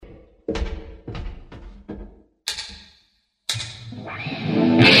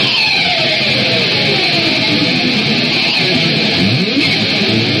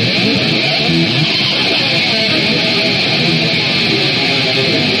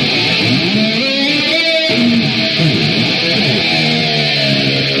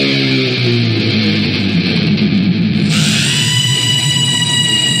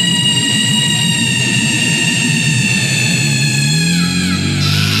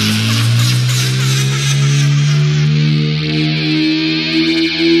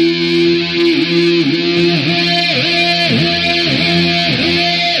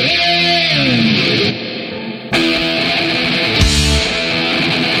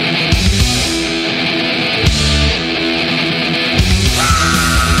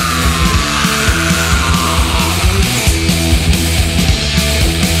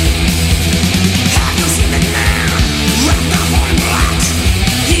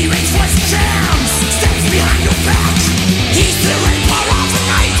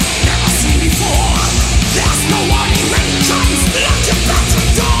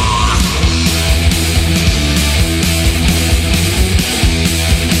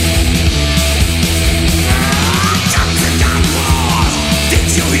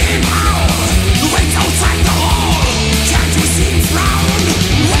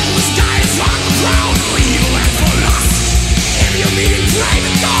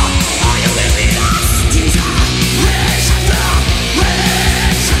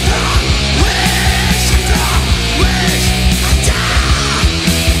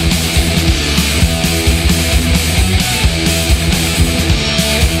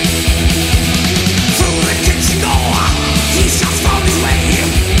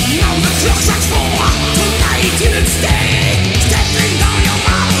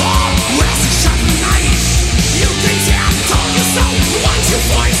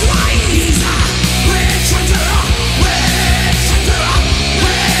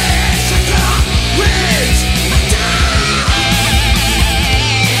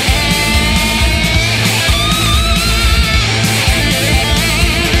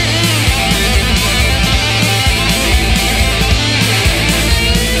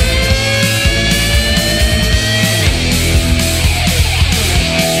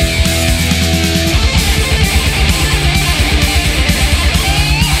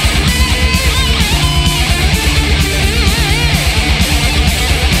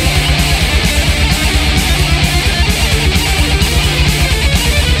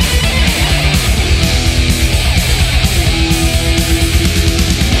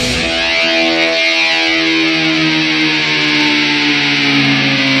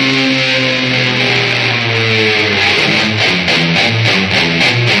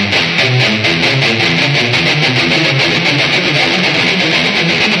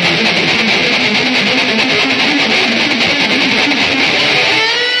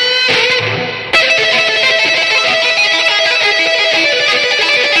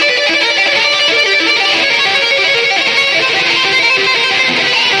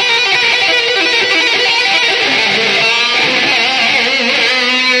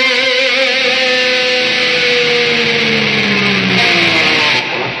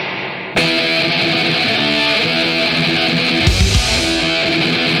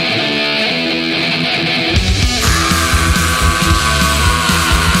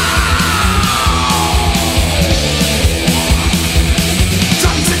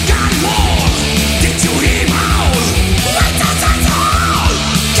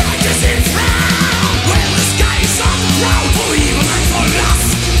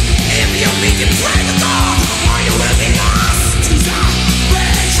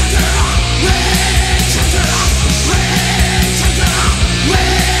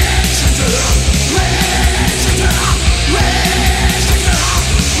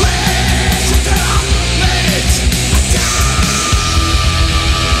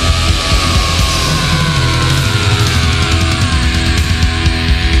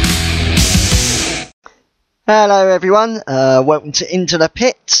Hello everyone, welcome to Into the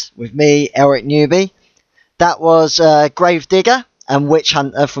Pit with me, Elric Newby. That was Gravedigger and Witch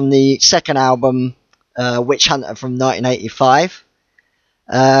Hunter from the second album, Witch Hunter from 1985.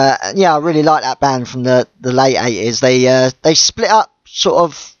 Yeah, I really like that band from the late 80s. They split up sort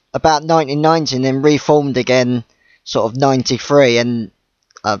of about 1990 and then reformed again sort of 93, and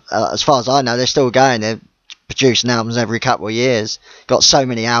as far as I know they're still going. They're producing albums every couple of years. Got so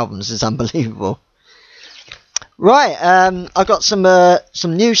many albums, it's unbelievable. Right, I got some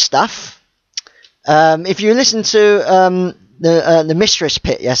new stuff. If you listened to the Mistress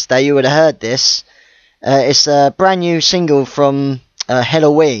Pit yesterday, you would have heard this. It's a brand new single from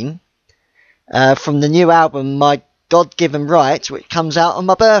Halloween. from the new album, My God-Given Right, which comes out on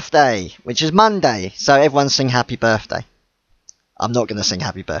my birthday, which is Monday. So everyone sing happy birthday. I'm not going to sing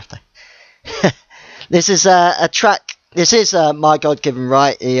happy birthday. This is a track. This is My God-Given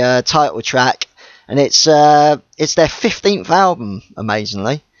Right, the title track, and it's their 15th album,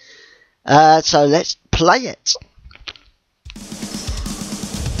 amazingly. So let's play it.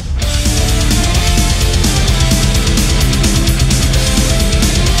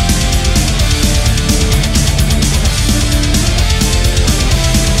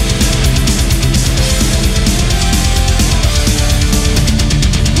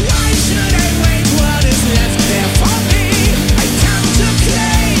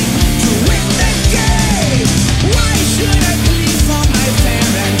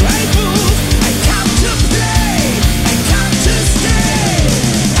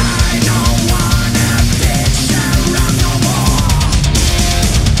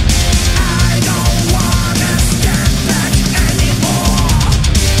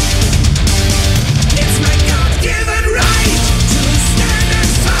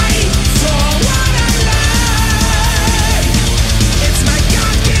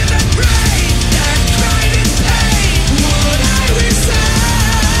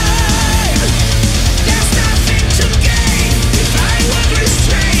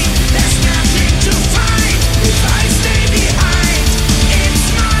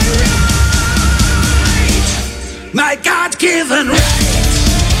 My God-given right.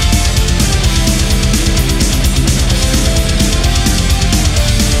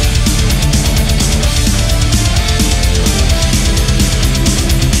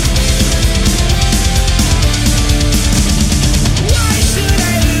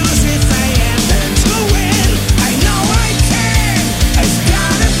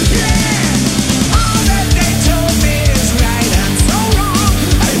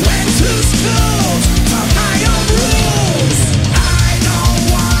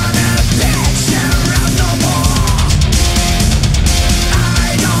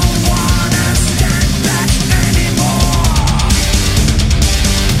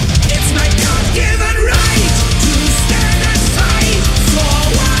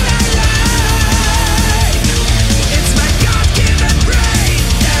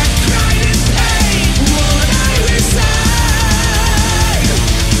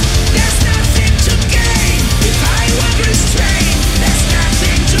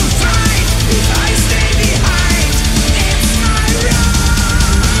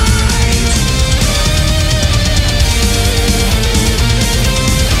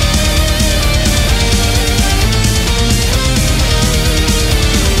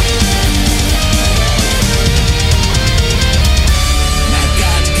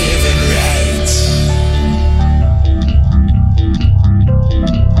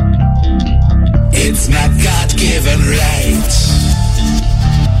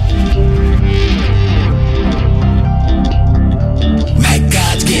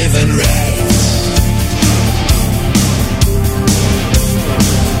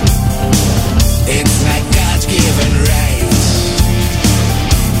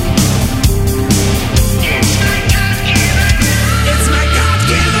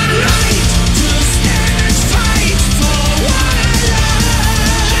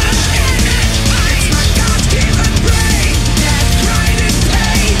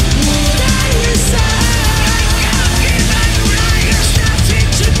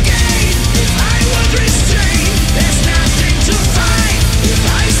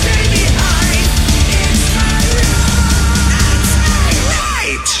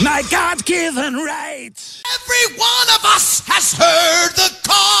 My God-given right. Every one of us has heard the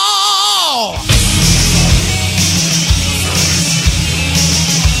call.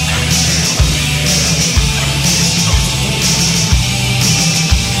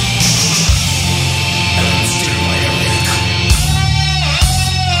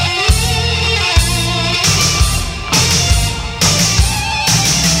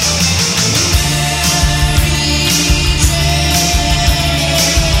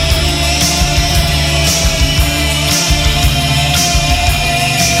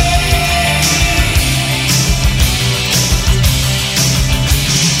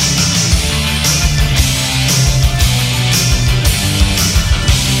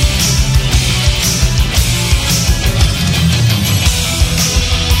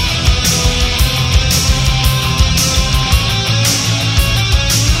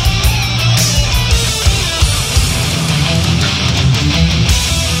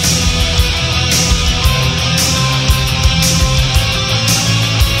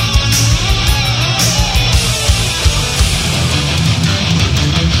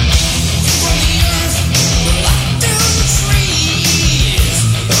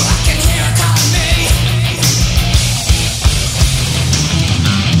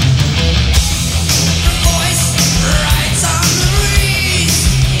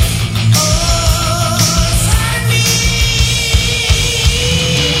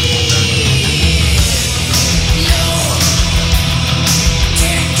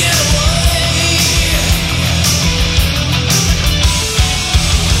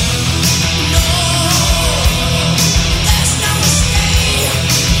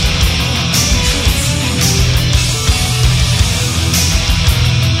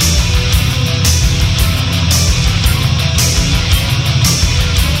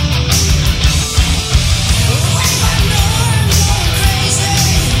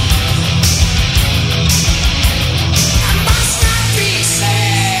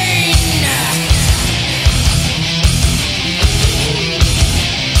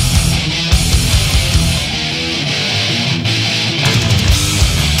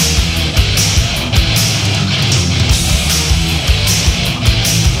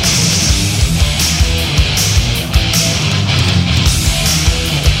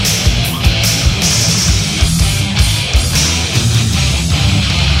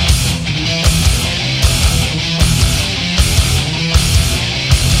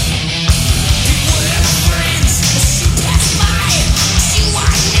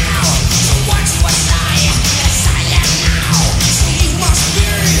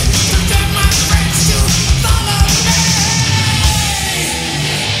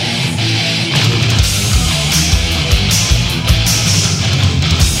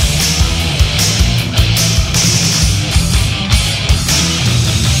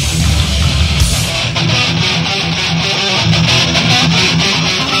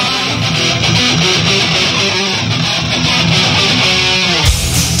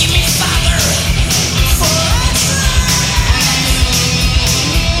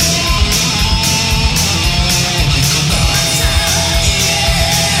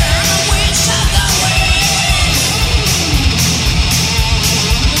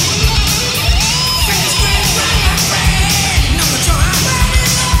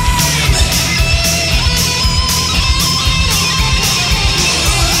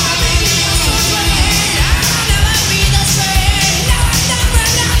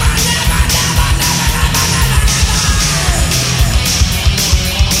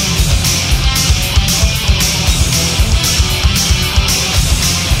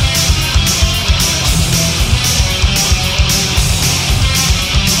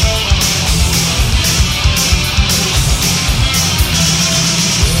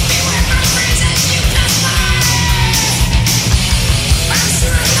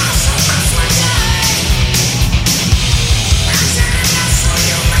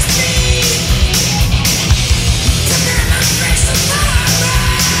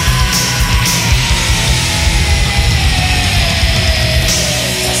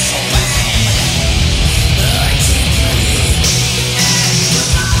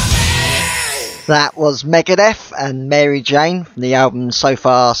 That was Megadeth and Mary Jane from the album So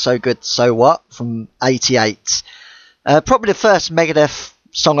Far, So Good, So What from '88. Probably the first Megadeth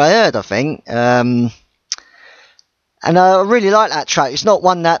song I heard, I think. And I really like that track. It's not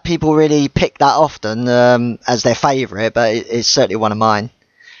one that people really pick that often as their favourite, but it's certainly one of mine.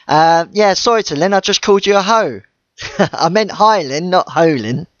 Yeah, sorry to Lynn, I just called you a hoe. I meant hi Lynn, not ho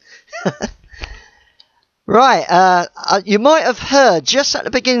Lynn. Right, you might have heard just at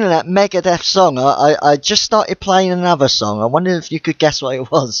the beginning of that Megadeth song, I just started playing another song. I wonder if you could guess what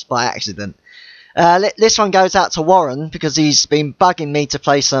it was by accident. This one goes out to Warren because he's been bugging me to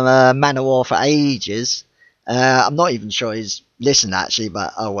play some Manowar for ages. I'm not even sure he's listened actually,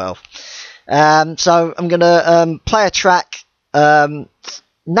 but oh well. So I'm going to play a track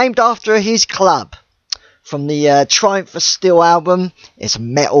named after his club from the Triumph for Steel album. It's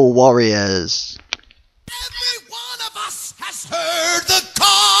Metal Warriors. Every one of us has heard the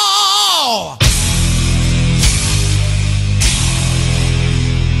call.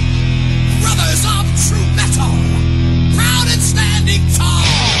 Brothers of true metal, proud and standing tall.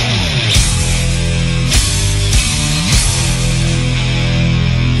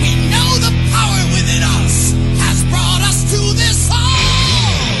 We know the power within us has brought us to this hall.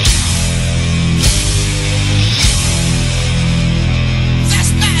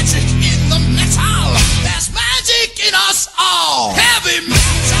 There's magic in the metal. There's magic in us all. Heavy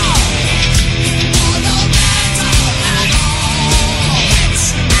metal. Oh, no metal at all.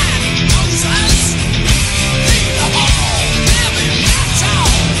 Wits and posers. Lead them all. Heavy metal.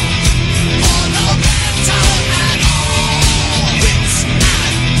 Oh, no metal at all. Wits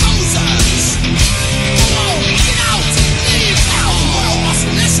and posers. Come on, get out. Leave now. The world must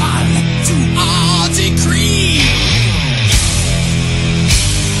listen to our decree.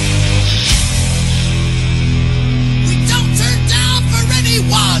 We don't turn down for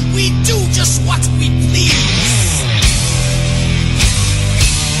anyone. We do just what we please.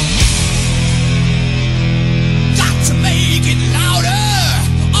 Got to make it louder.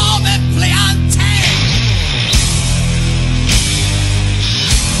 All men play on tag.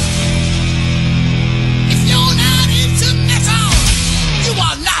 If you're not into metal, you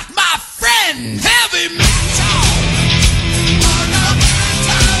are not my friend. Heavy metal. Oh, no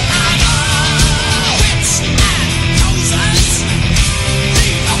metal at all. Wits and posers.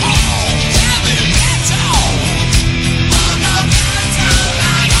 Lead them all. Heavy metal.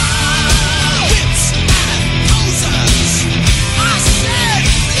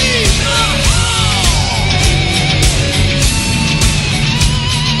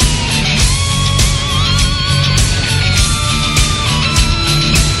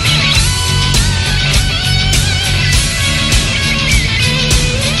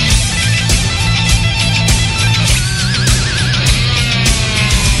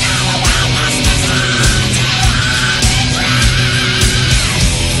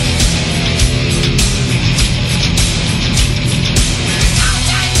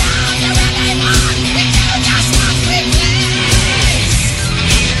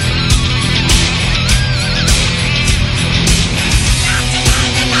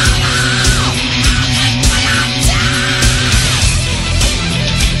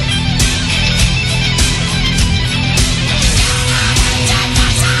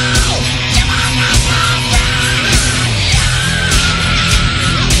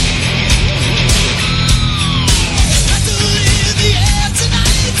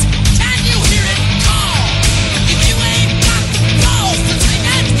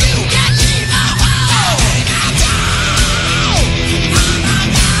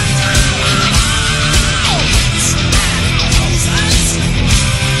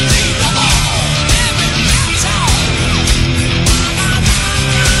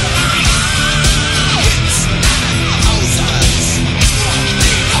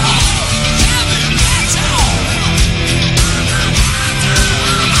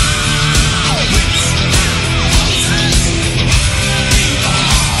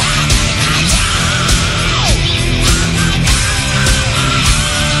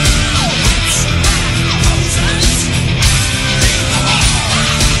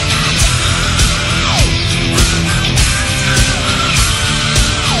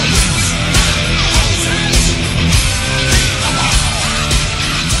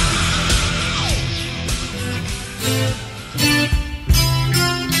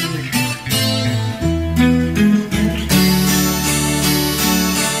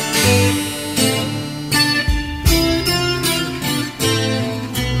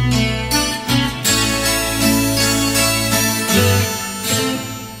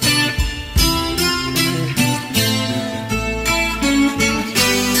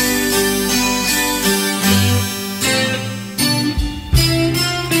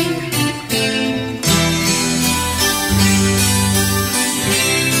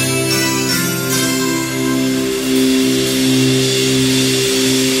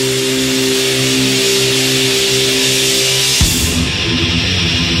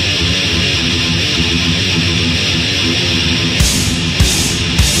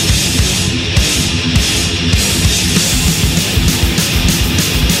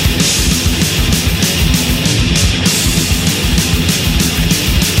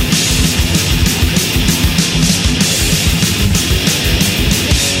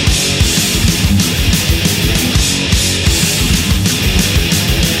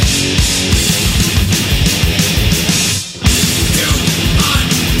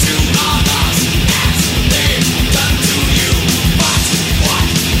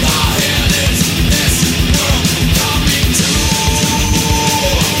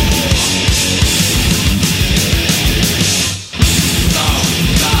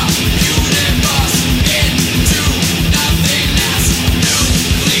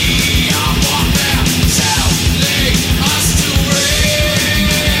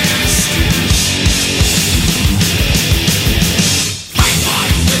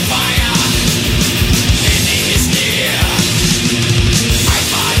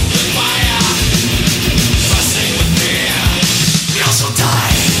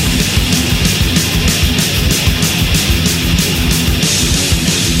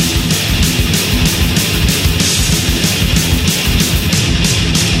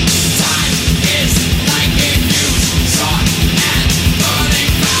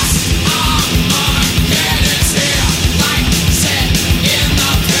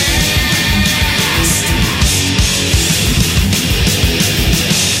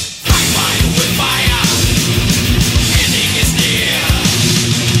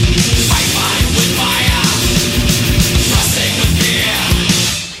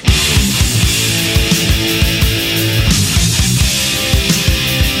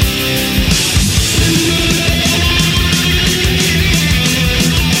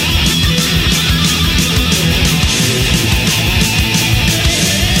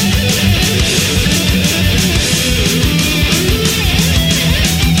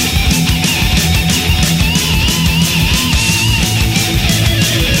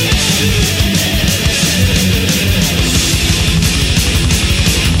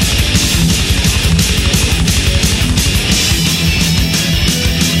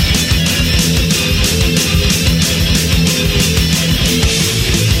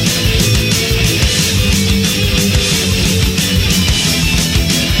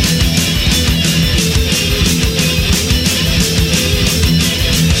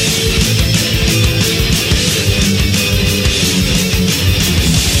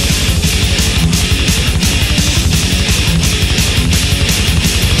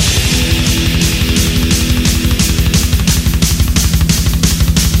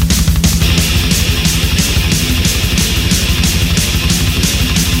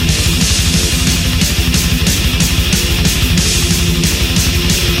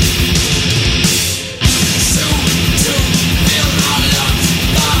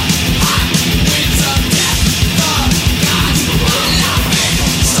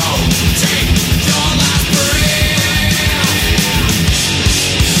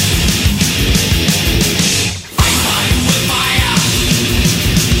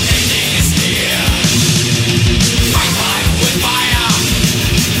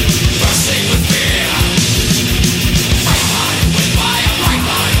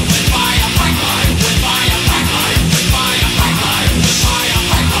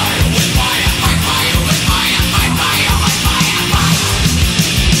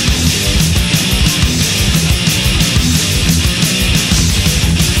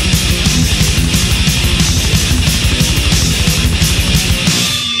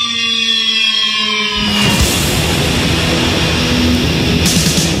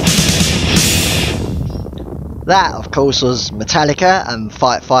 That, of course, was Metallica and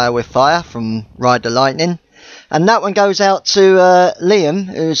Fight Fire with Fire from Ride the Lightning. And that one goes out to Liam,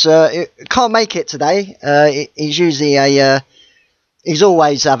 who's can't make it today. He's usually he's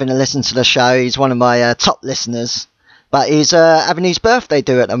always having a listen to the show. He's one of my top listeners. But he's having his birthday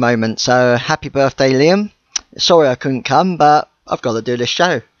due at the moment. So happy birthday, Liam. Sorry I couldn't come, but I've got to do this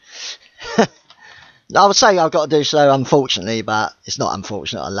show. I would say I've got to do so, unfortunately, but it's not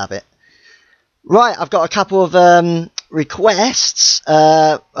unfortunate. I love it. Right, I've got a couple of requests.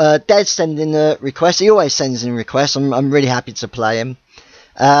 Dad sending a request. He always sends in requests. I'm really happy to play him.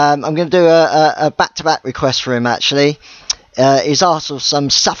 I'm going to do a back-to-back request for him, actually. He's asked for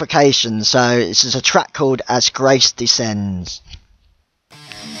some Suffocation, so this is a track called As Grace Descends.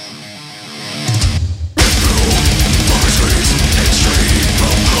 As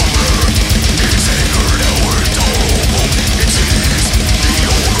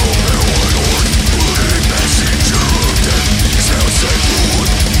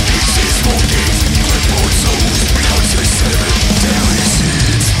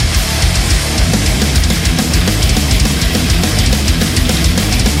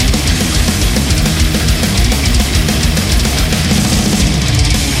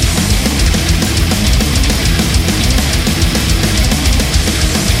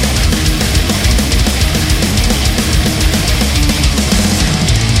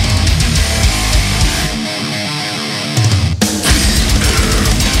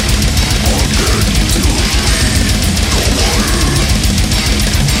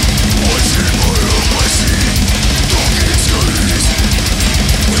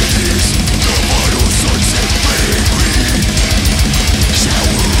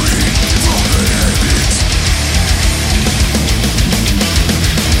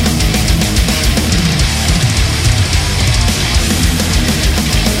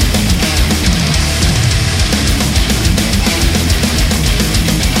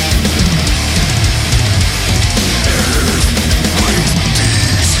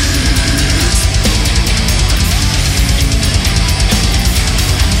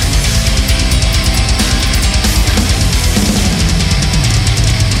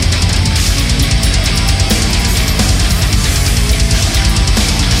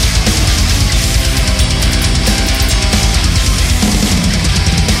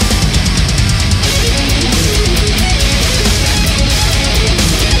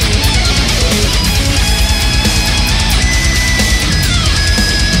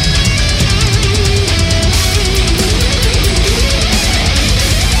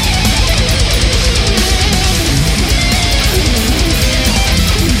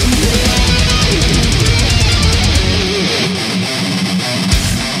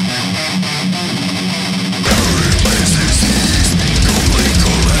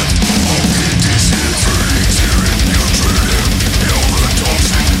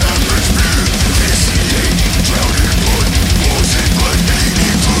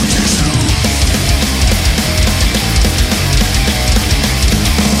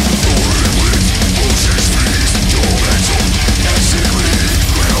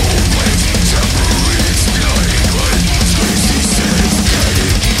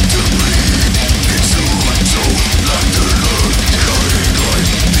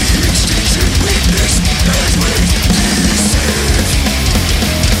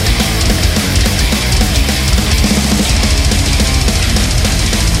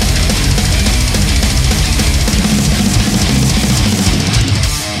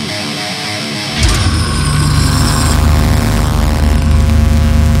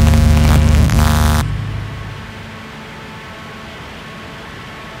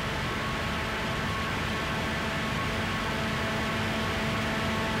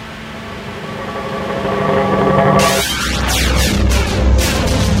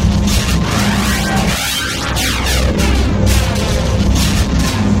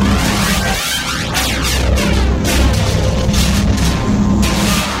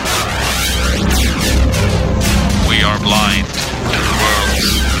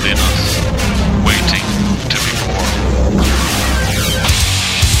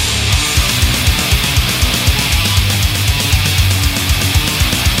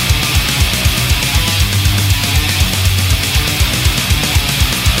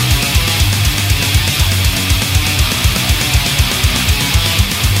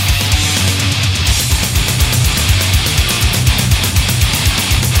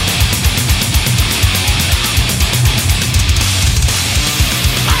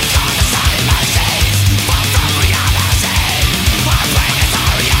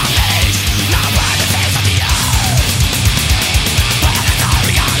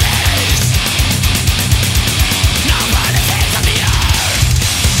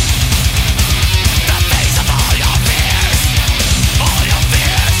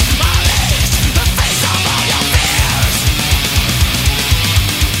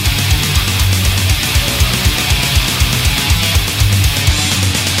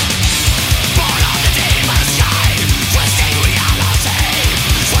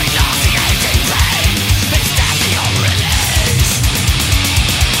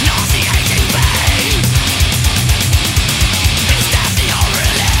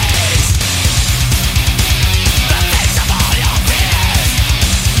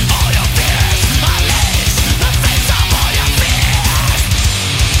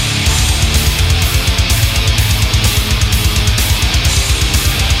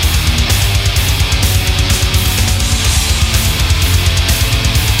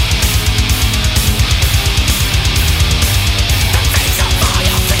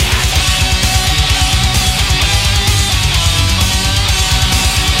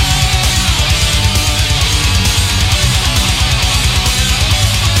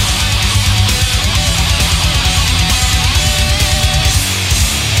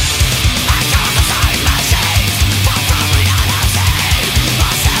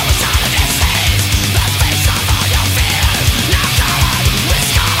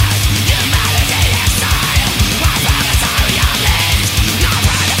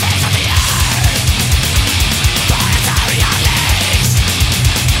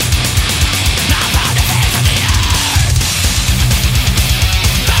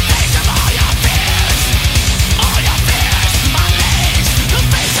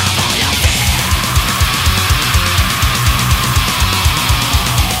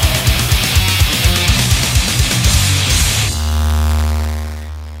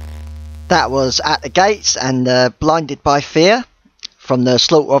That was At the Gates and Blinded by Fear from the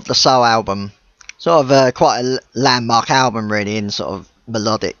Slaughter of the Soul album. Sort of quite a landmark album really in sort of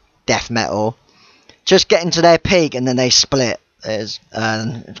melodic death metal. Just getting to their peak and then they split. It's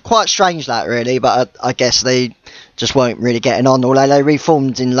quite strange that really, but I guess they just weren't really getting on, although they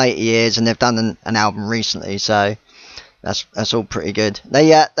reformed in later years and they've done an album recently, so that's all pretty good.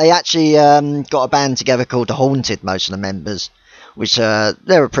 They actually got a band together called The Haunted, most of the members, which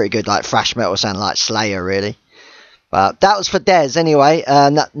they were pretty good, like thrash metal, sounding like Slayer really. But that was for Dez anyway.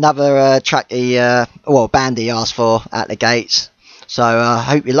 Another track band he asked for, At the Gates. So I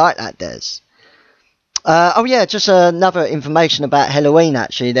hope you like that, Dez. Just another information about Halloween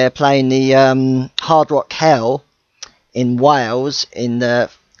actually. They're playing the Hard Rock Hell in Wales in the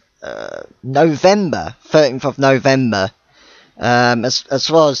November, 13th of November. As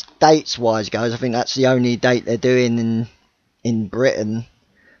far as dates wise goes, I think that's the only date they're doing in Britain,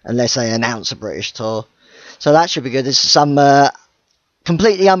 unless they announce a British tour. So that should be good. This is some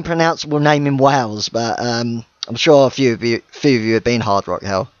completely unpronounceable name in Wales, but I'm sure a few of you have been Hard Rock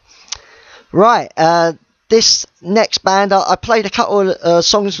Hell. Right, this next band, I played a couple of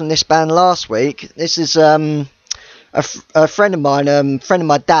songs from this band last week. This is a friend of mine, friend of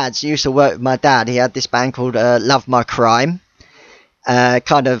my dad's. He used to work with my dad. He had this band called Love My Crime.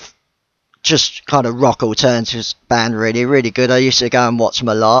 Kind of rock alternative band, really, really good. I used to go and watch them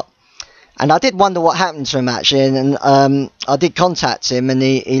a lot. And I did wonder what happened to him actually, and I did contact him, and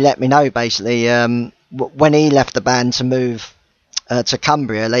he let me know basically when he left the band to move to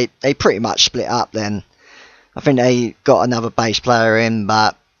Cumbria, they pretty much split up then. I think they got another bass player in,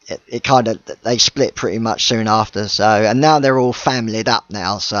 but they split pretty much soon after. So, and now they're all familyed up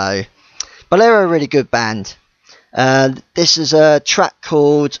now. So, but they're a really good band. This is a track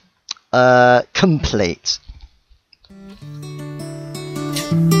called Complete.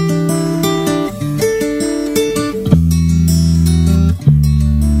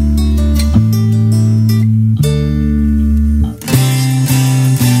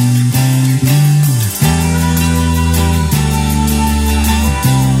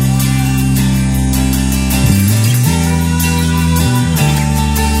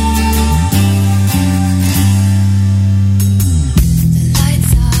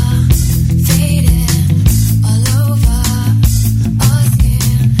 Lights are fading.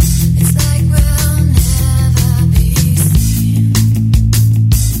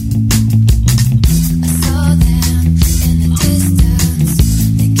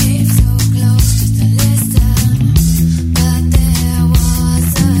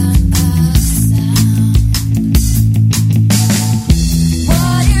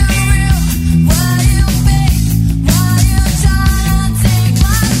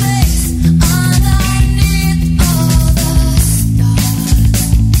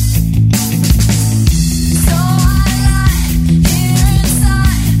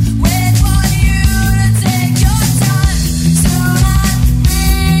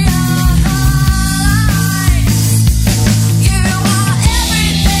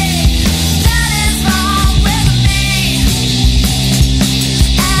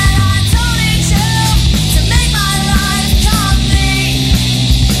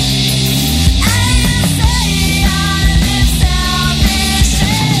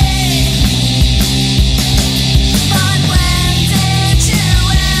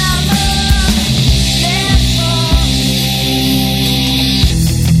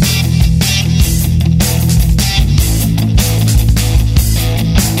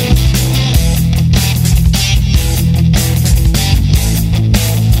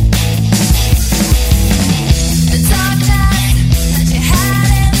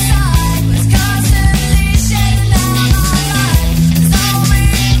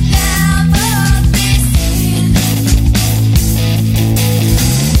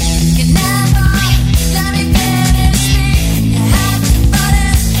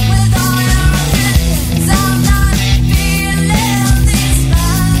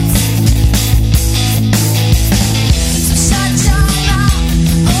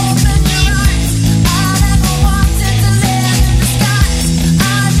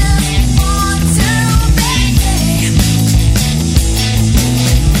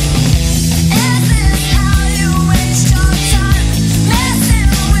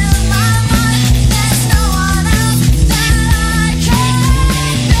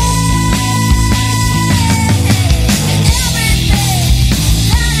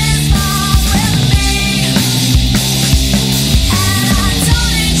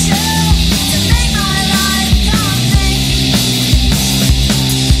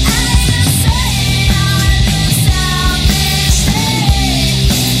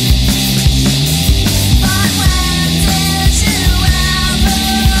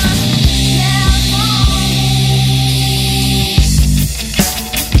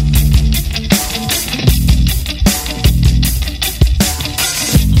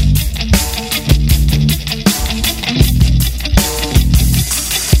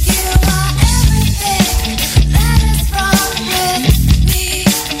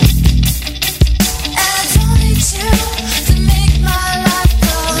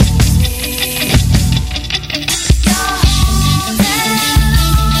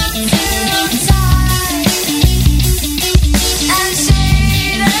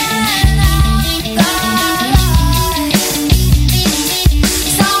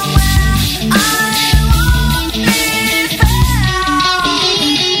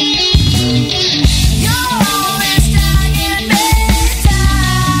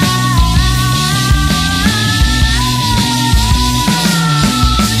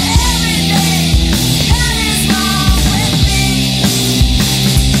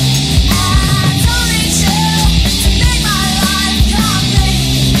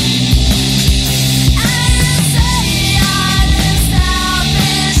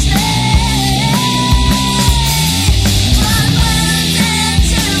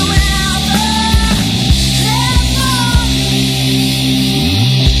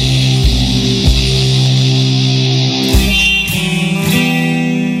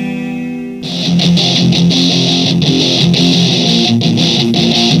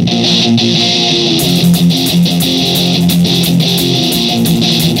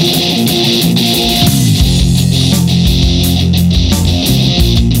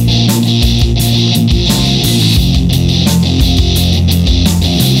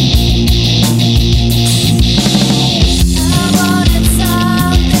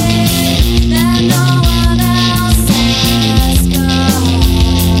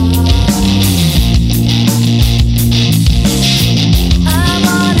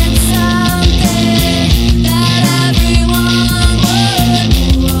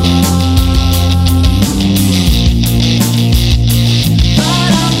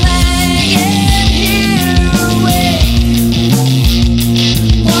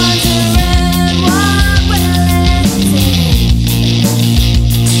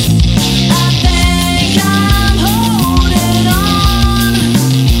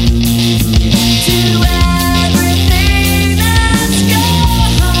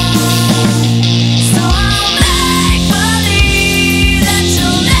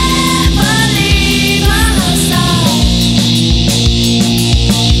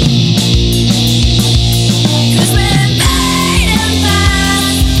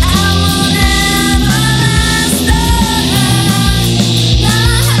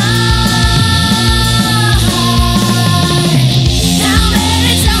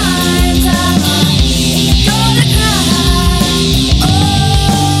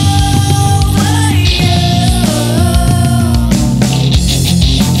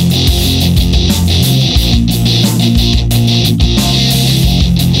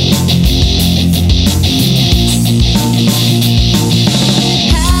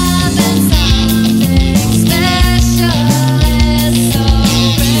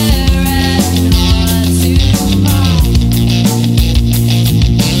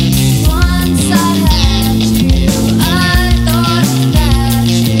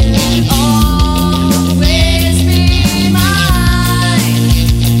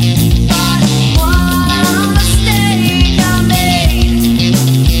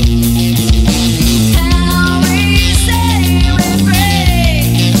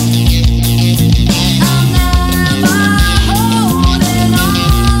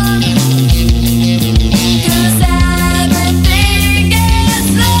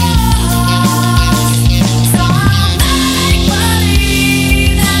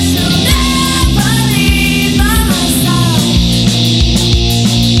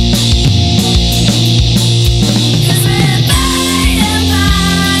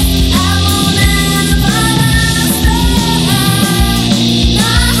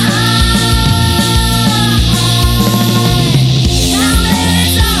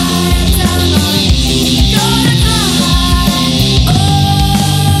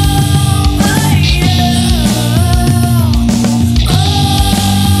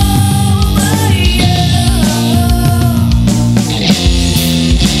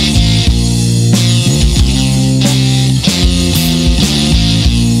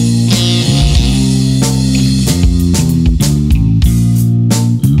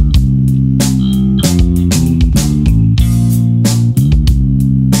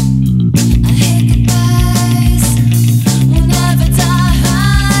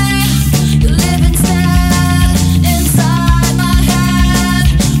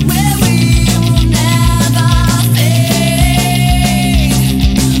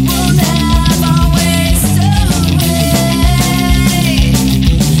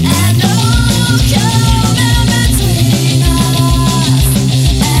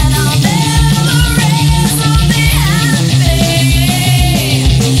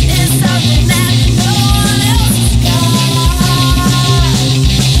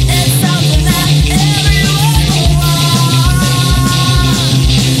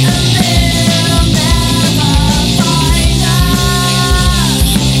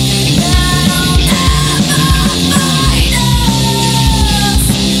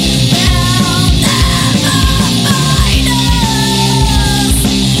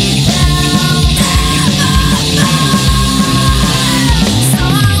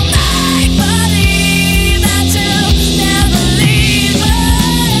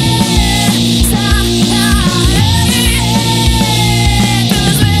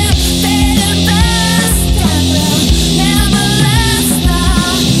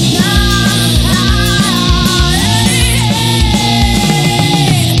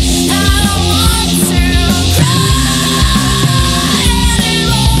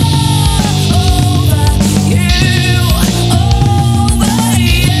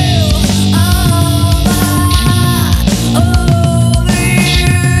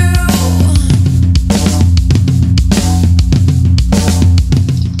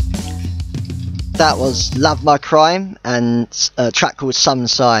 that was Love My Crime and a track called Some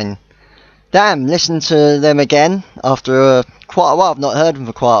Sign. Damn, listen to them again after quite a while. I've not heard them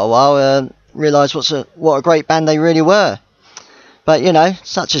for quite a while. Realised what a great band they really were. But you know,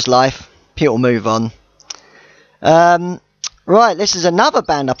 such is life. People move on. Right, this is another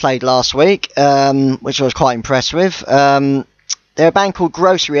band I played last week, which I was quite impressed with. They're a band called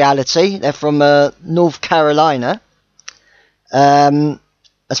Gross Reality. They're from North Carolina.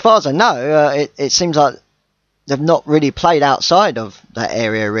 As far as I know, it seems like they've not really played outside of that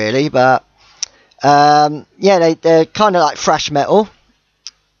area, really. But yeah, they're kind of like thrash metal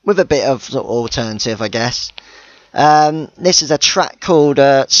with a bit of sort of alternative, I guess. This is a track called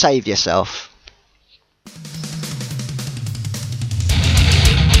Save Yourself.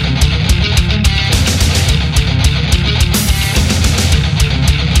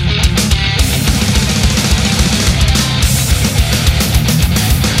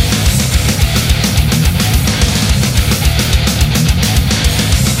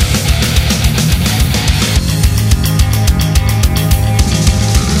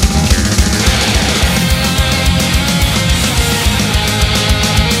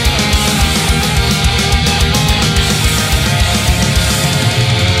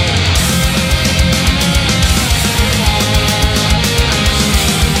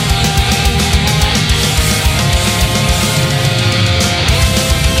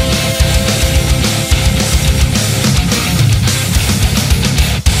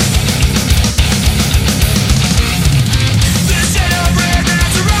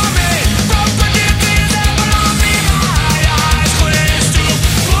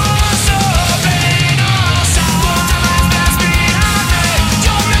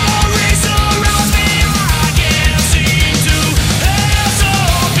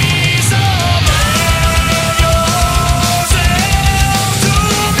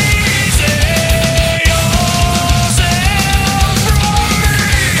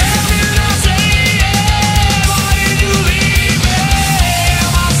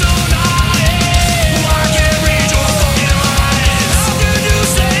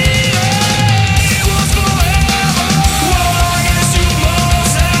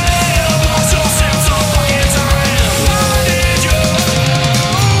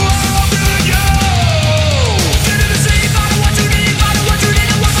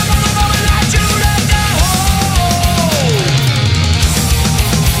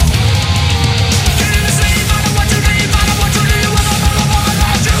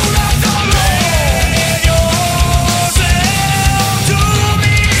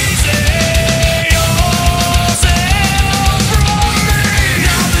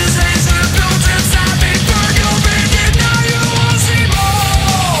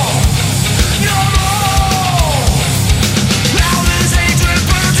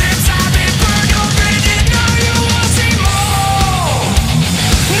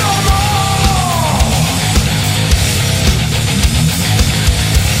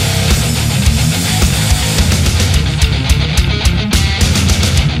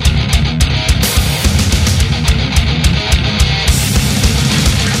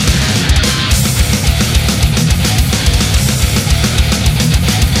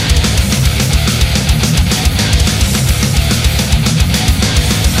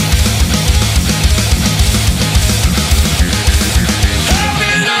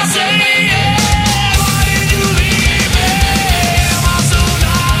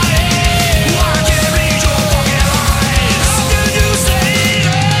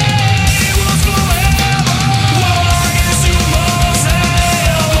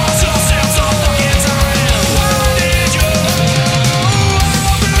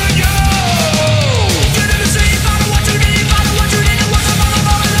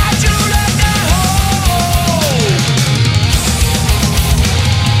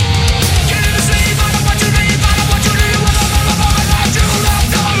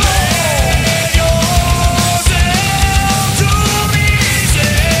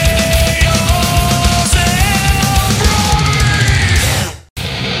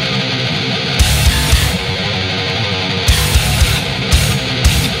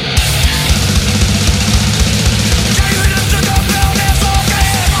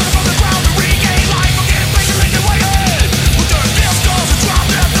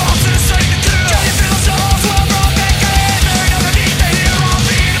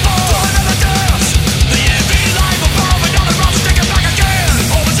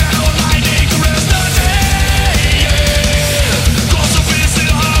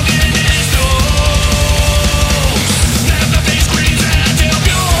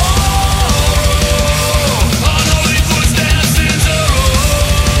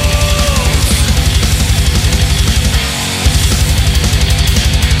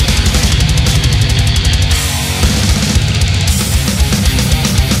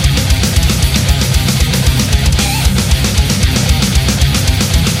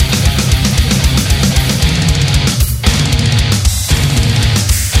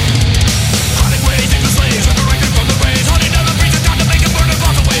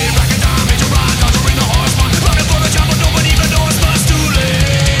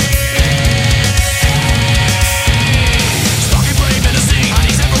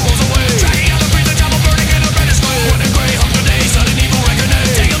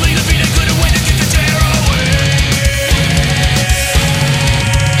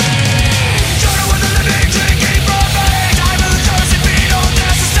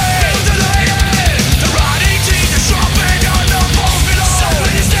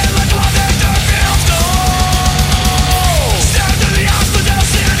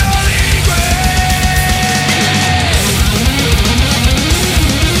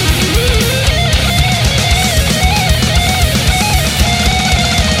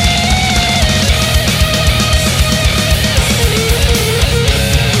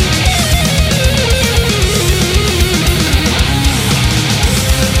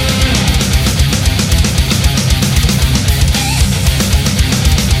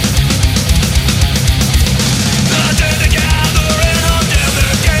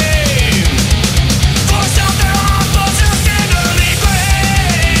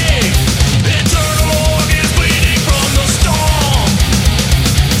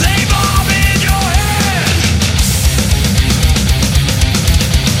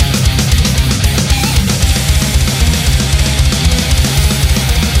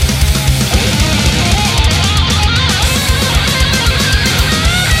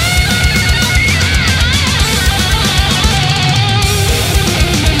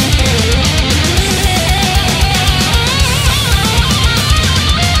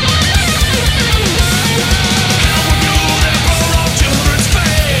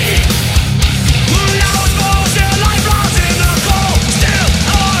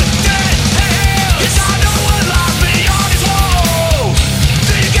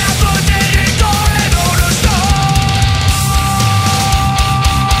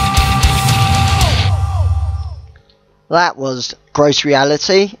 That was Gross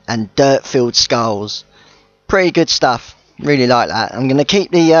Reality and Dirt Filled Skulls. Pretty good stuff. Really like that. I'm going to keep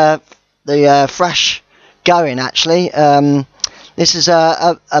the thrash going, actually. This is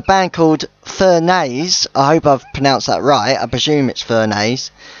a band called Furnace. I hope I've pronounced that right. I presume it's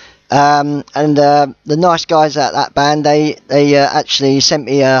Furnace. And the nice guys at that band, they actually sent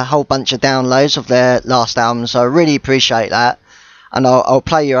me a whole bunch of downloads of their last album, so I really appreciate that. And I'll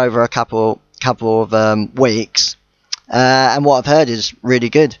play you over a couple of weeks. And what I've heard is really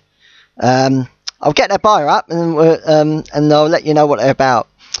good. I'll get their bio up and I'll let you know what they're about.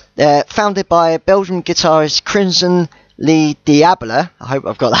 They're founded by Belgian guitarist Crimson Lee Diable. I hope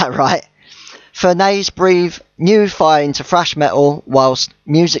I've got that right. Furnace breathe new fire into thrash metal whilst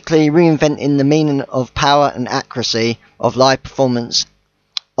musically reinventing the meaning of power and accuracy of live performance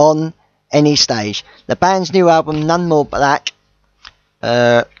on any stage. The band's new album, None More Black,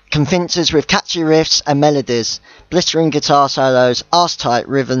 convinces with catchy riffs and melodies, blistering guitar solos, arse-tight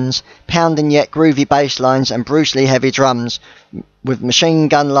rhythms, pounding yet groovy bass lines and brutally heavy drums with machine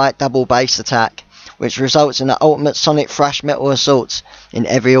gun-like double bass attack, which results in the ultimate sonic thrash metal assault in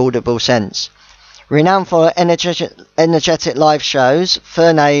every audible sense. Renowned for energetic live shows,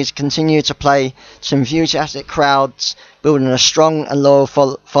 Furnace continue to play to enthusiastic crowds, building a strong and loyal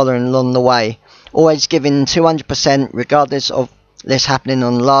following along the way, always giving 200% regardless of this happening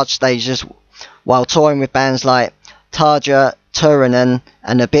on large stages while touring with bands like Tarja, Turunen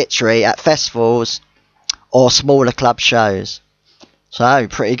and Obituary at festivals or smaller club shows. So,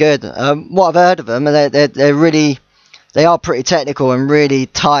 pretty good. What I've heard of them, they are pretty technical and really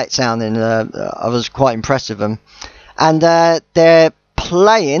tight sounding. I was quite impressed with them. And they're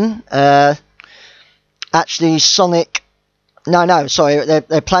playing, actually Sonic... sorry,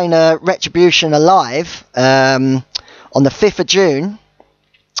 they're playing Retribution Alive on the 5th of June.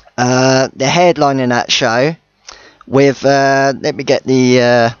 They're headlining that show with... let me get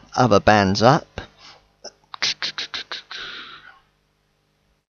the other bands up.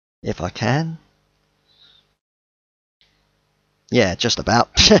 If I can. Yeah, just about.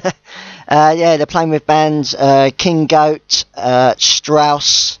 Yeah, they're playing with bands King Goat,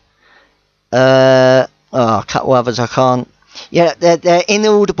 Strauss, a couple others I can't. Yeah, they're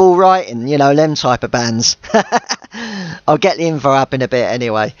inaudible writing, you know, them type of bands. I'll get the info up in a bit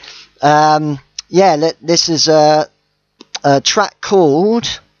anyway. Yeah, this is a track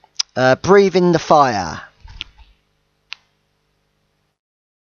called Breathe in the Fire.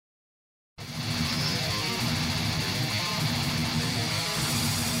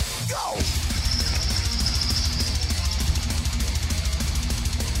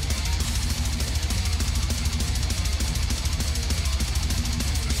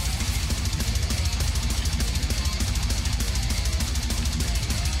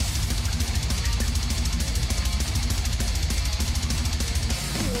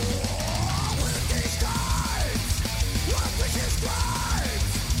 With these guys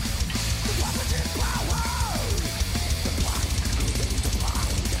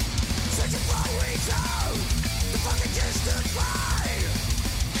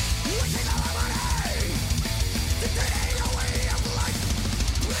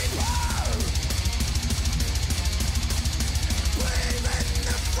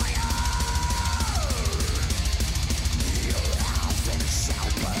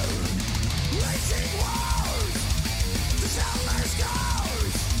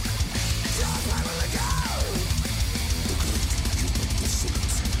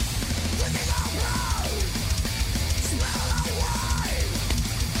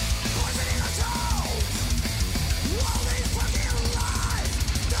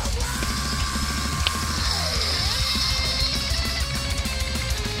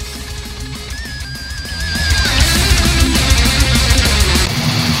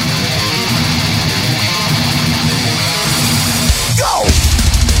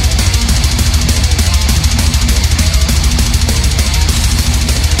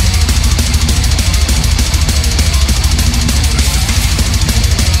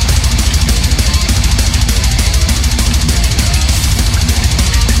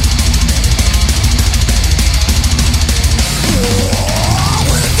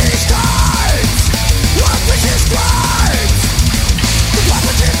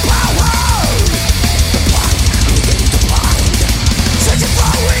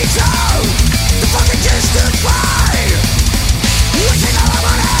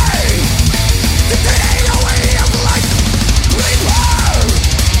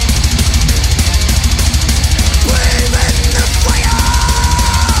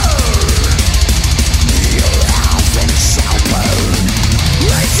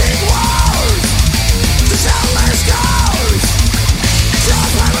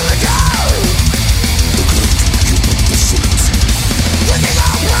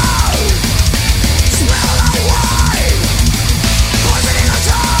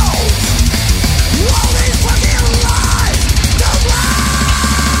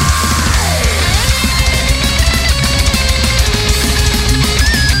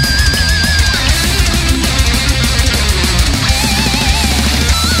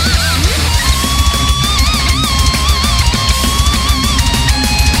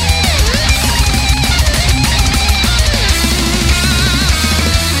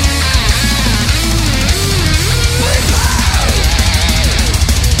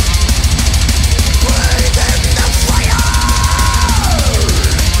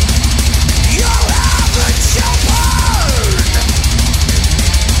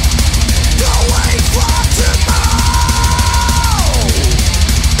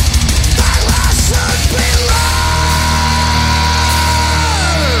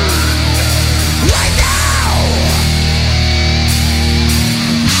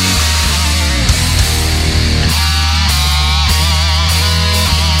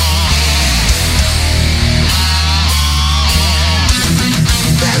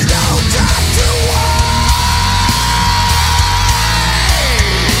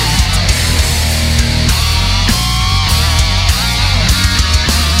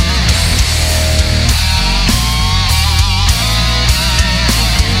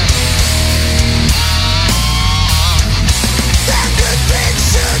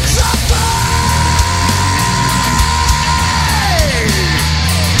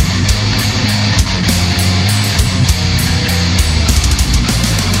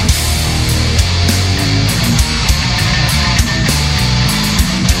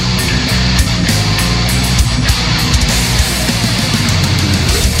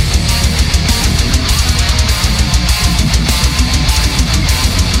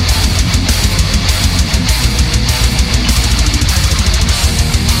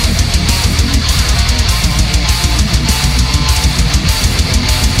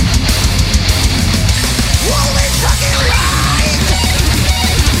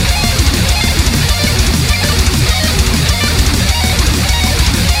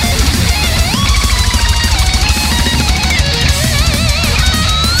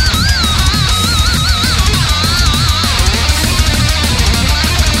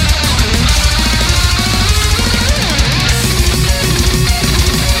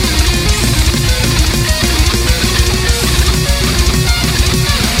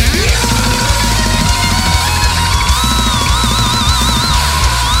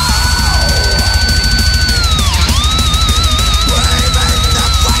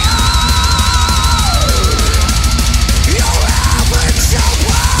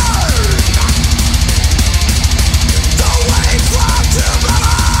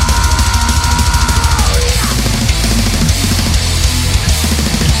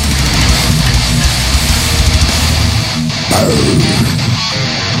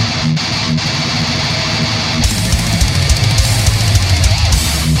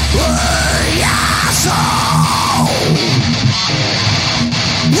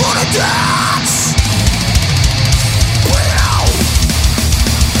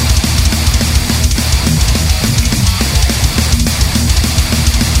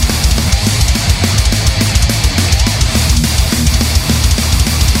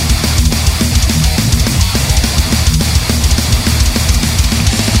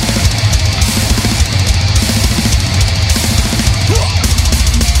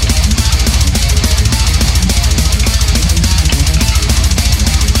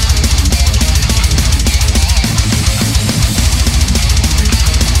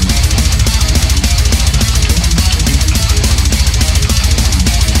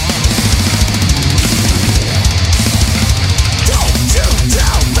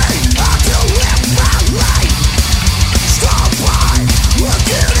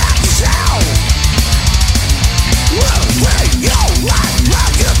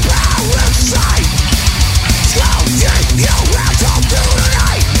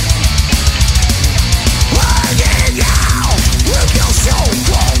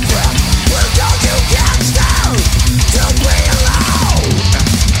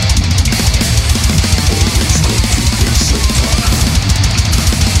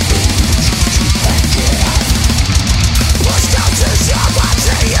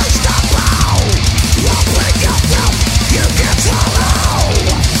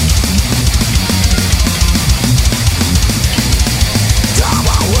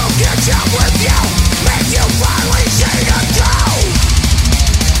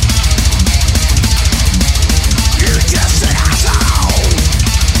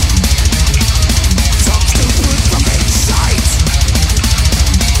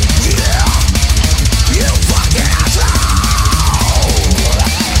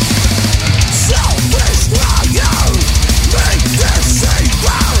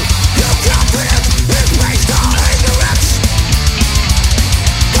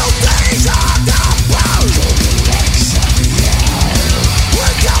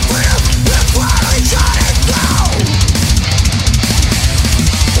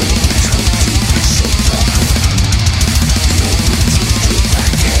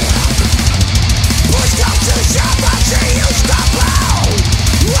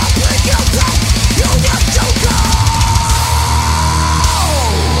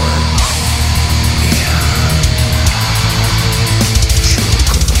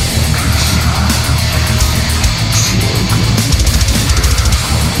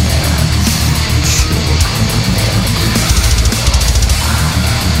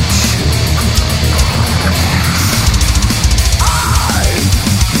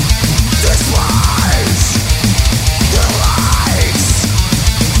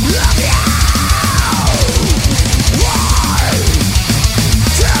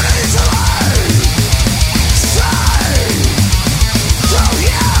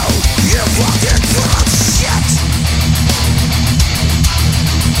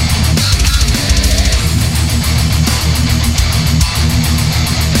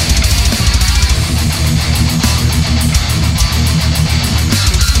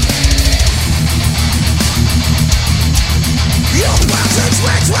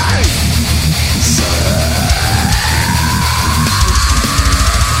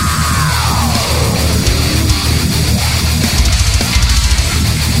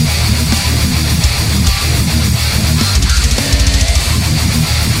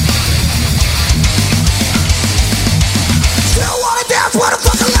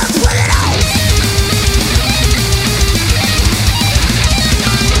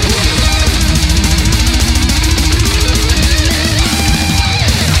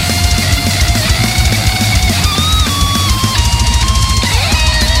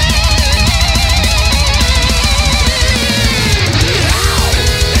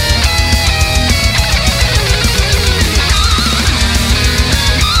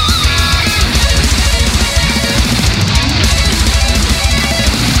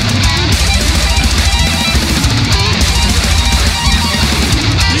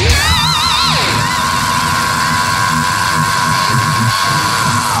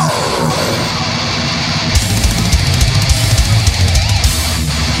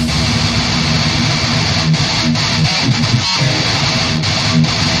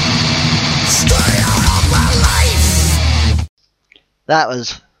That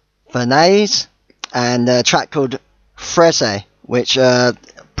was Bernays, and a track called Frese, which,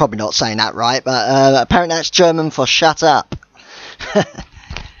 probably not saying that right, but apparently that's German for shut up.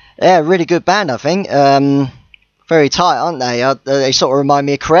 Yeah, really good band, I think. Very tight, aren't they? They sort of remind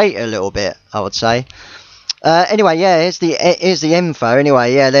me of Creator a little bit, I would say. Anyway, yeah, here's the info.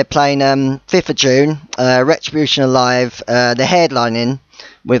 Anyway, yeah, they're playing 5th of June, Retribution Alive. They're headlining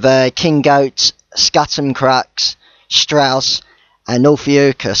with King Goat, Scuttum Crux, Strauss, and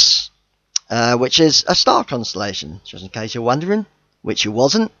Orpheus, which is a star constellation, just in case you're wondering, which you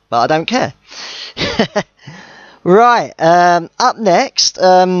wasn't, but I don't care. Right, up next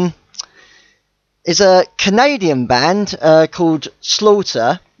is a Canadian band called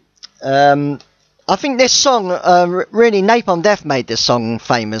Slaughter. I think this song, really, Napalm Death made this song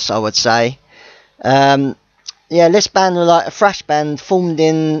famous, I would say. Yeah, this band were like a thrash band formed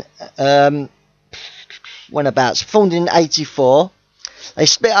in, formed in 84. They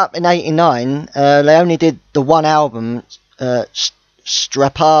split up in 89. They only did the one album,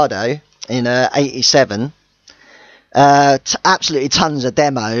 Strappado, in 87. Absolutely tons of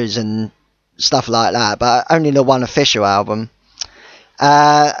demos and stuff like that, but only the one official album.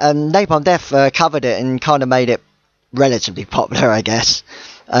 And Napalm Death covered it and kind of made it relatively popular, I guess.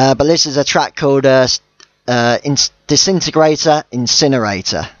 But this is a track called Disintegrator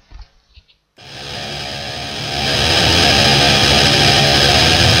Incinerator.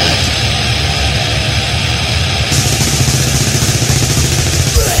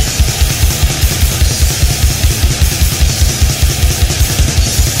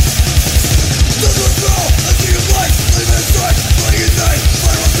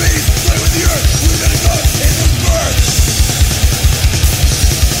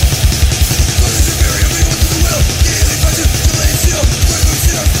 Will, yeah, they touch it, till they seal, when we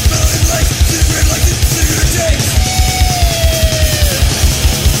sit up,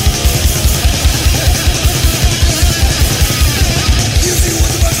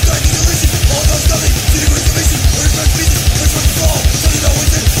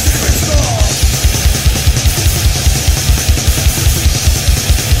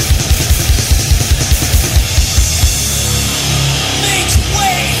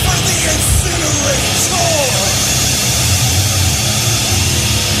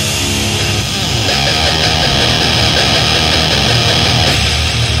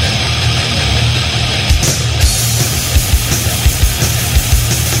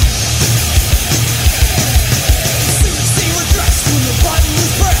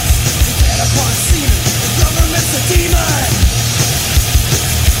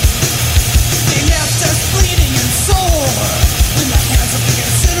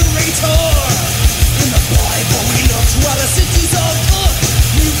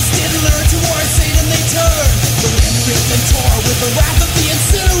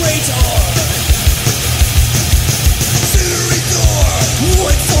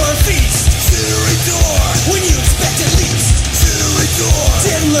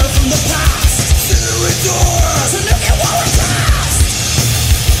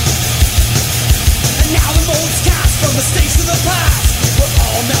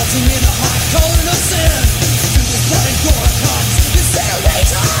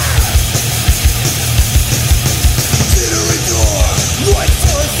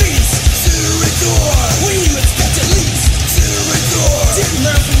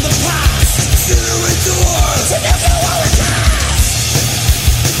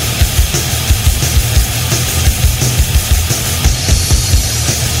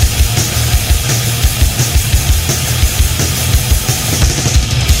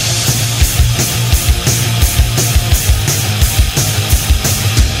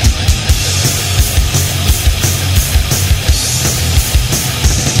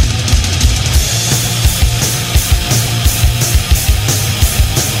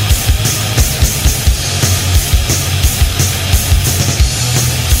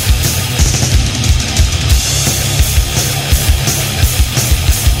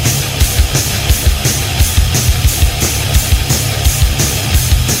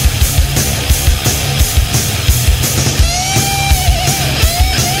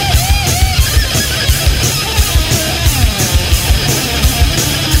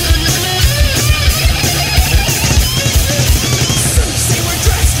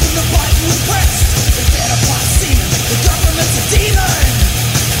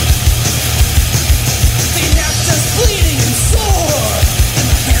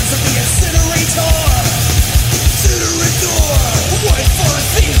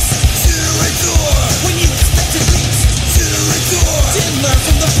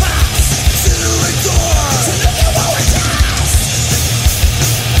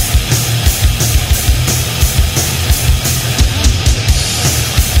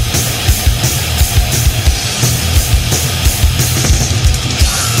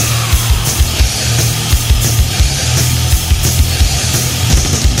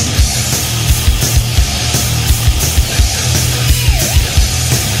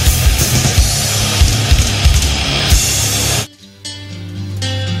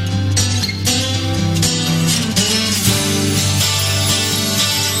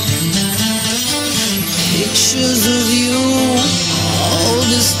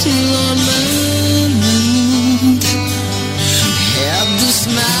 still on my mind. Had the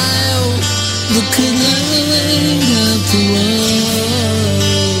smile that could never light up the world.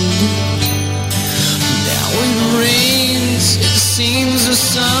 Now it rains, it seems the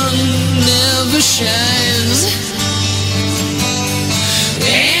sun never shines.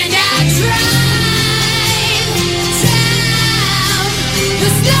 And I drive down the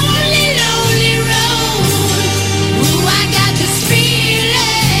lonely, lonely road. Ooh, I got this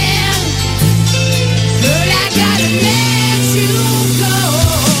feeling, but I gotta let you go.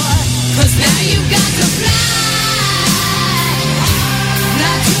 'Cause now you got to fly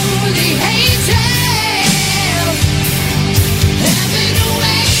to the angels. Heaven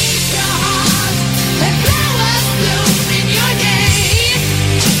awaits your heart, and flowers bloom in your name.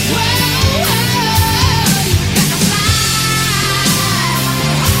 Whoa, whoa, you gotta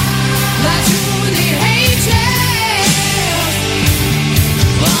fly to the angels.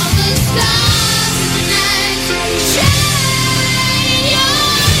 All the stars in the night shine your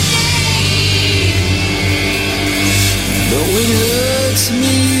name. Though it hurts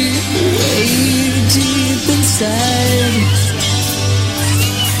me way deep inside,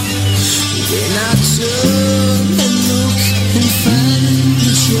 when I turn and look and find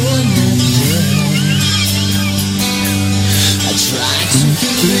that you're not there, I try to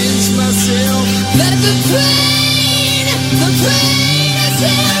convince myself that the pain is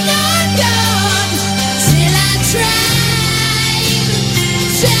still not gone. Till I drive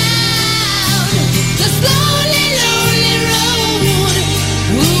down this lonely, lonely road.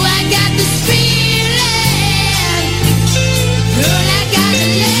 Ooh, I got this feeling, girl, I gotta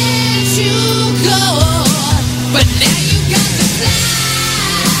let you go. But now you got to fly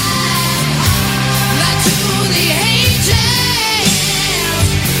to the angels.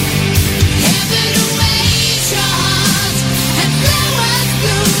 Heaven awaits your heart, and flowers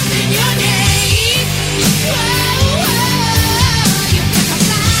bloom in your name. Whoa, whoa, you gotta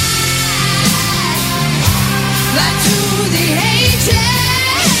fly to the angels.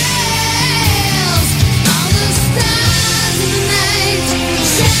 All the stars in the night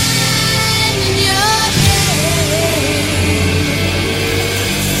shine in your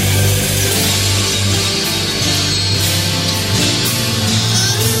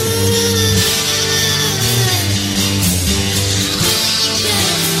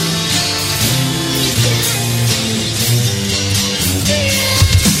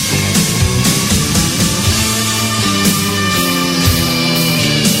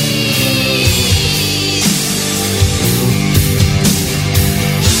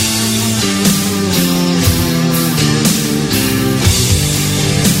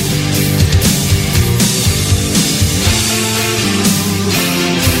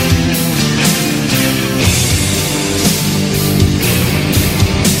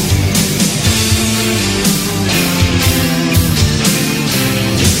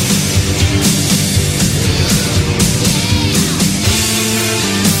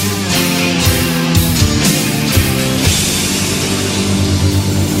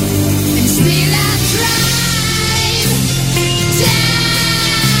And still I drive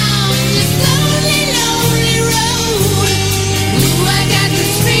down this lonely, lonely road. Ooh, I got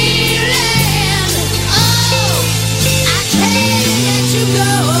this feeling, oh, I can't let you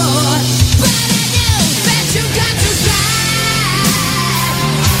go. But I know that you got to fly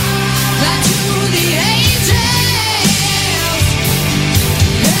to the angels.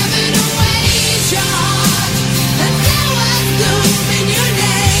 Heaven awaits your heart, and flowers bloom in your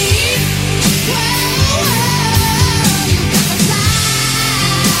name. Whoa, whoa, you gotta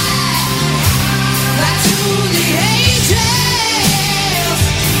fly to the angels.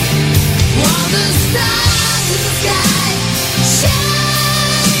 While the stars in the sky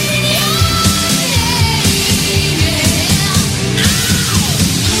shine in your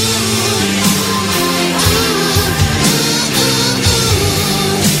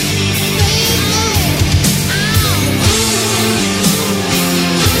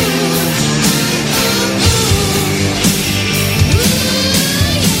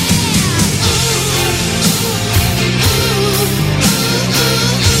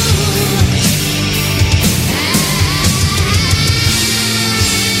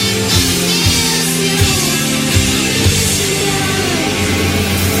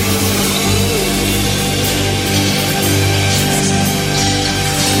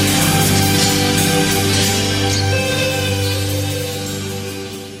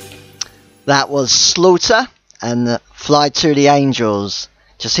That was Slaughter and Fly to the Angels.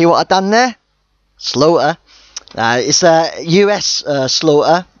 Do you see what I done there? Slaughter. It's a US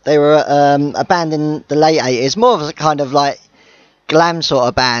Slaughter. They were a band in the late 80s, more of a kind of like glam sort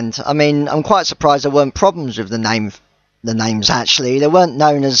of band. I mean, I'm quite surprised there weren't problems with the names actually. They weren't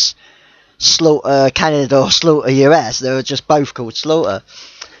known as Slaughter Canada or Slaughter US. They were just both called Slaughter.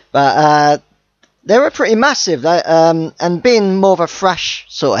 But they were pretty massive. And being more of a thrash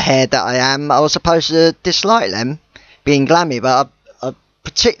sort of head that I am, I was supposed to dislike them being glammy. But I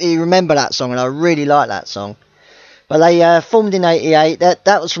particularly remember that song, and I really like that song. But they formed in '88.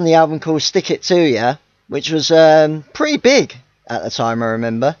 That was from the album called Stick It To Ya, which was pretty big at the time, I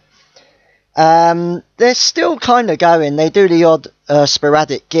remember. They're still kind of going. They do the odd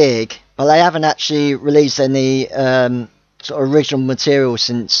sporadic gig, but they haven't actually released any sort of original material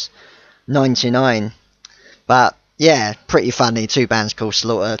since '99. But yeah, pretty funny. Two bands called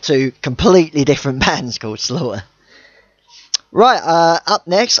Slaughter. Two completely different bands called Slaughter. Right, up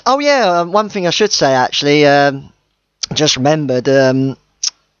next. Oh yeah, one thing I should say actually. Just remembered.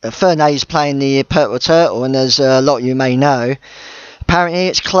 Fernay's playing the Purple Turtle, and as a lot of you may know, apparently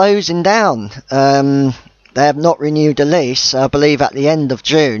it's closing down. They have not renewed the lease. I believe at the end of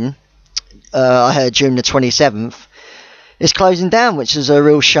June, I heard June the 27th, it's closing down, which is a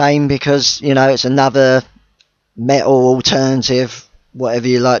real shame because, you know, it's another metal alternative, whatever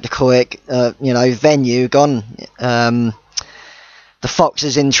you like to call it, venue gone. The Fox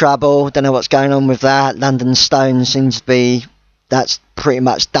is in trouble. Don't know what's going on with that. London Stone seems to be, that's pretty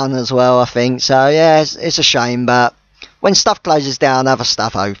much done as well, I think. So yeah, it's a shame, but when stuff closes down, other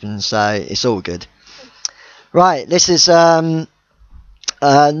stuff opens, so it's all good. Right, this is from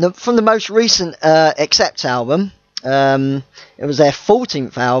the most recent Accept album. It was their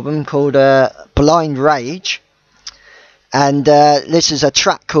 14th album called Blind Rage, and this is a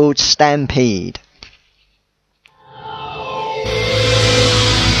track called Stampede.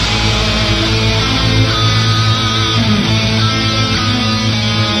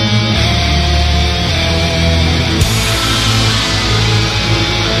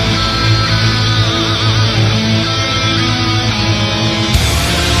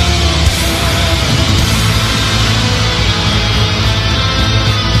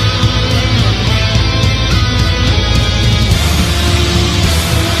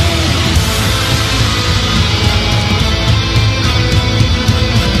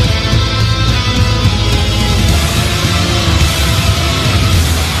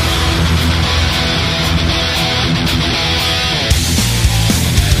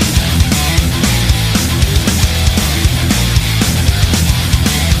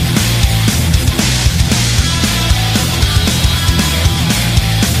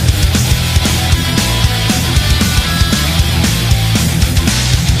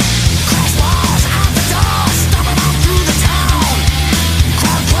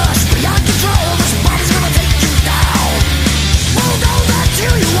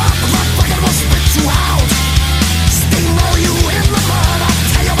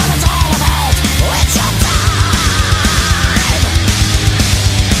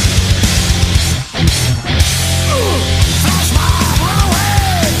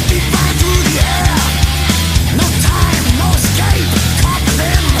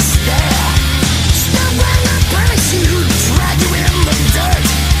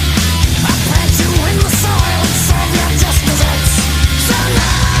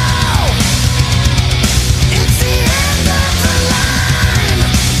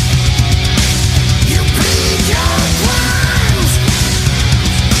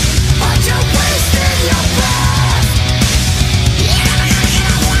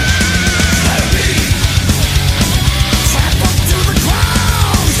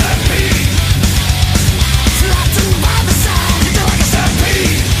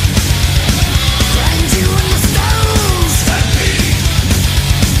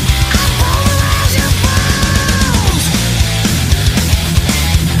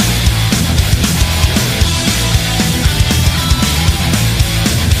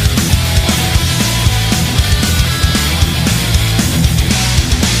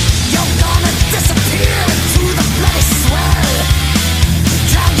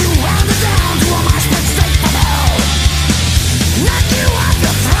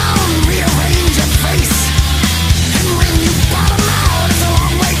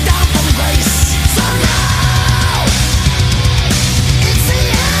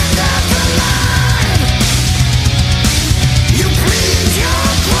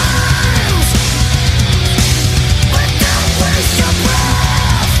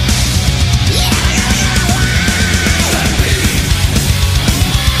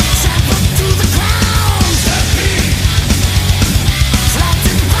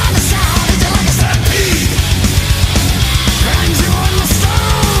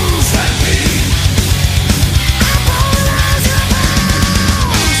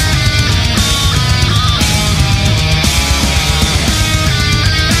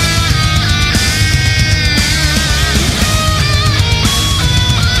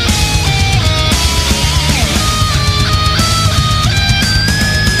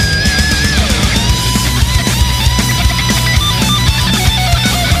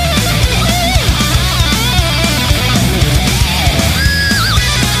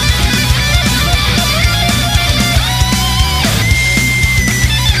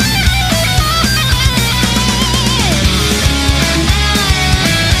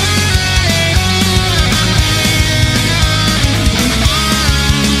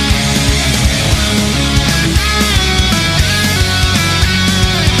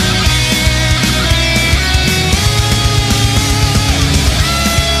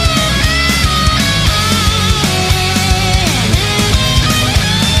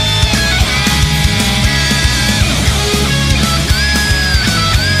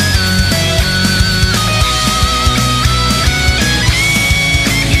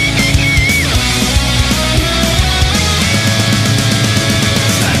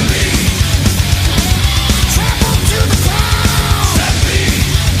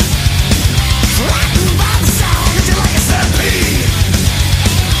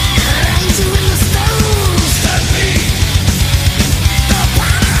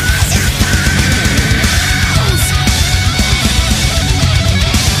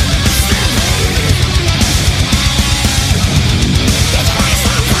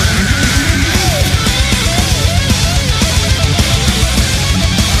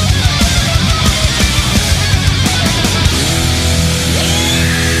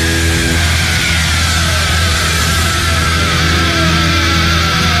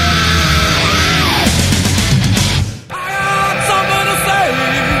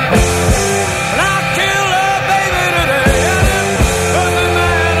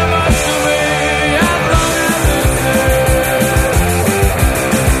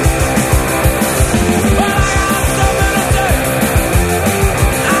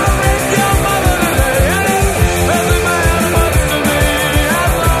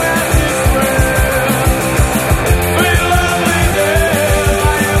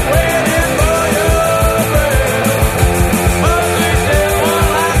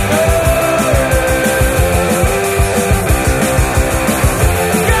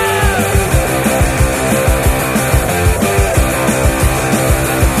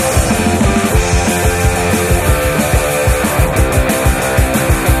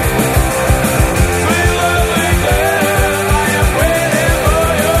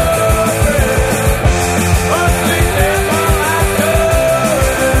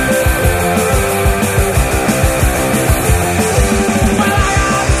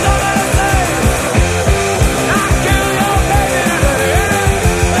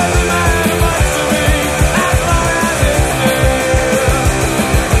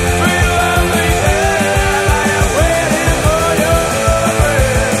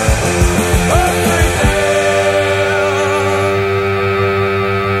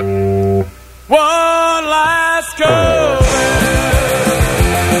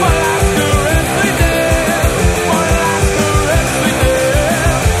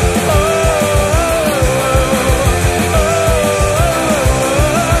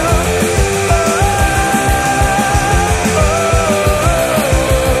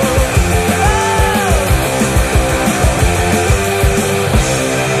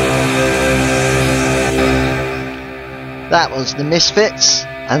 was The Misfits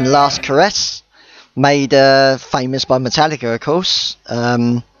and Last Caress, made famous by Metallica, of course.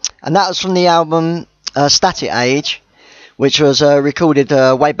 And that was from the album Static Age, which was recorded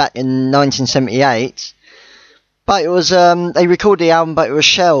way back in 1978. But it was they recorded the album, but it was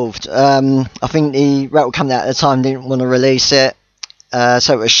shelved. I think the record company at the time didn't want to release it,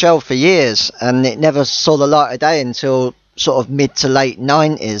 so it was shelved for years, and it never saw the light of day until sort of mid to late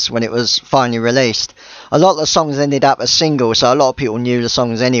 90s when it was finally released. A lot of the songs ended up as singles, so a lot of people knew the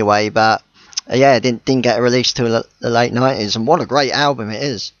songs anyway. But yeah, it didn't get released till the late 90s, and what a great album it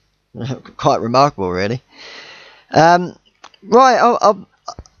is. Quite remarkable, really. Right,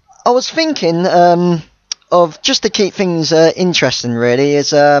 I was thinking of, just to keep things interesting, really,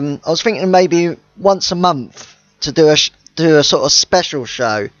 is I was thinking maybe once a month to do a sort of special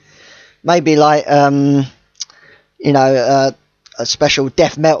show, maybe like a special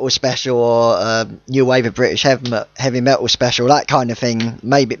death metal special, or new wave of British heavy metal special, that kind of thing.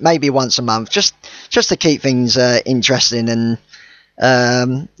 Maybe once a month, just to keep things interesting, and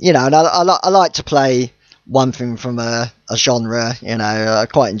and I like to play one thing from a genre. I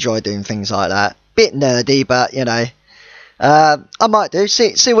quite enjoy doing things like that. Bit nerdy, but I might do.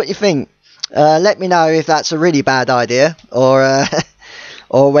 See what you think. Let me know if that's a really bad idea, or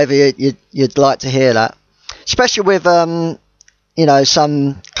or whether you'd like to hear that. Especially with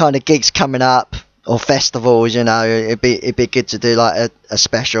some kind of gigs coming up, or festivals. It'd be good to do like a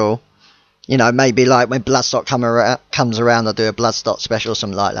special. Maybe like when Bloodstock comes around, I'll do a Bloodstock special,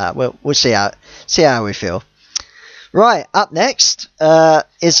 something like that. We'll see how we feel. Right, up next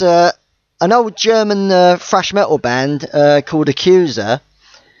is an old German thrash metal band called Accuser.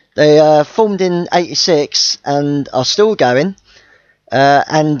 They formed in '86 and are still going.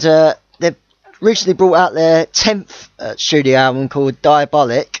 And they've recently brought out their 10th studio album called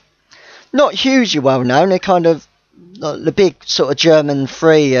Diabolic. Not hugely well known. They're kind of the big sort of German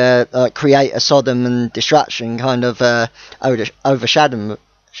free Creator, Sodom and Destruction kind of overshadowed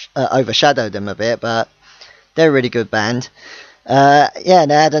them a bit, but they're a really good band. And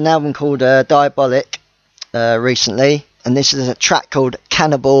they had an album called Diabolic recently, and this is a track called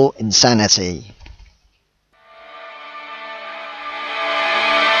Cannibal Insanity.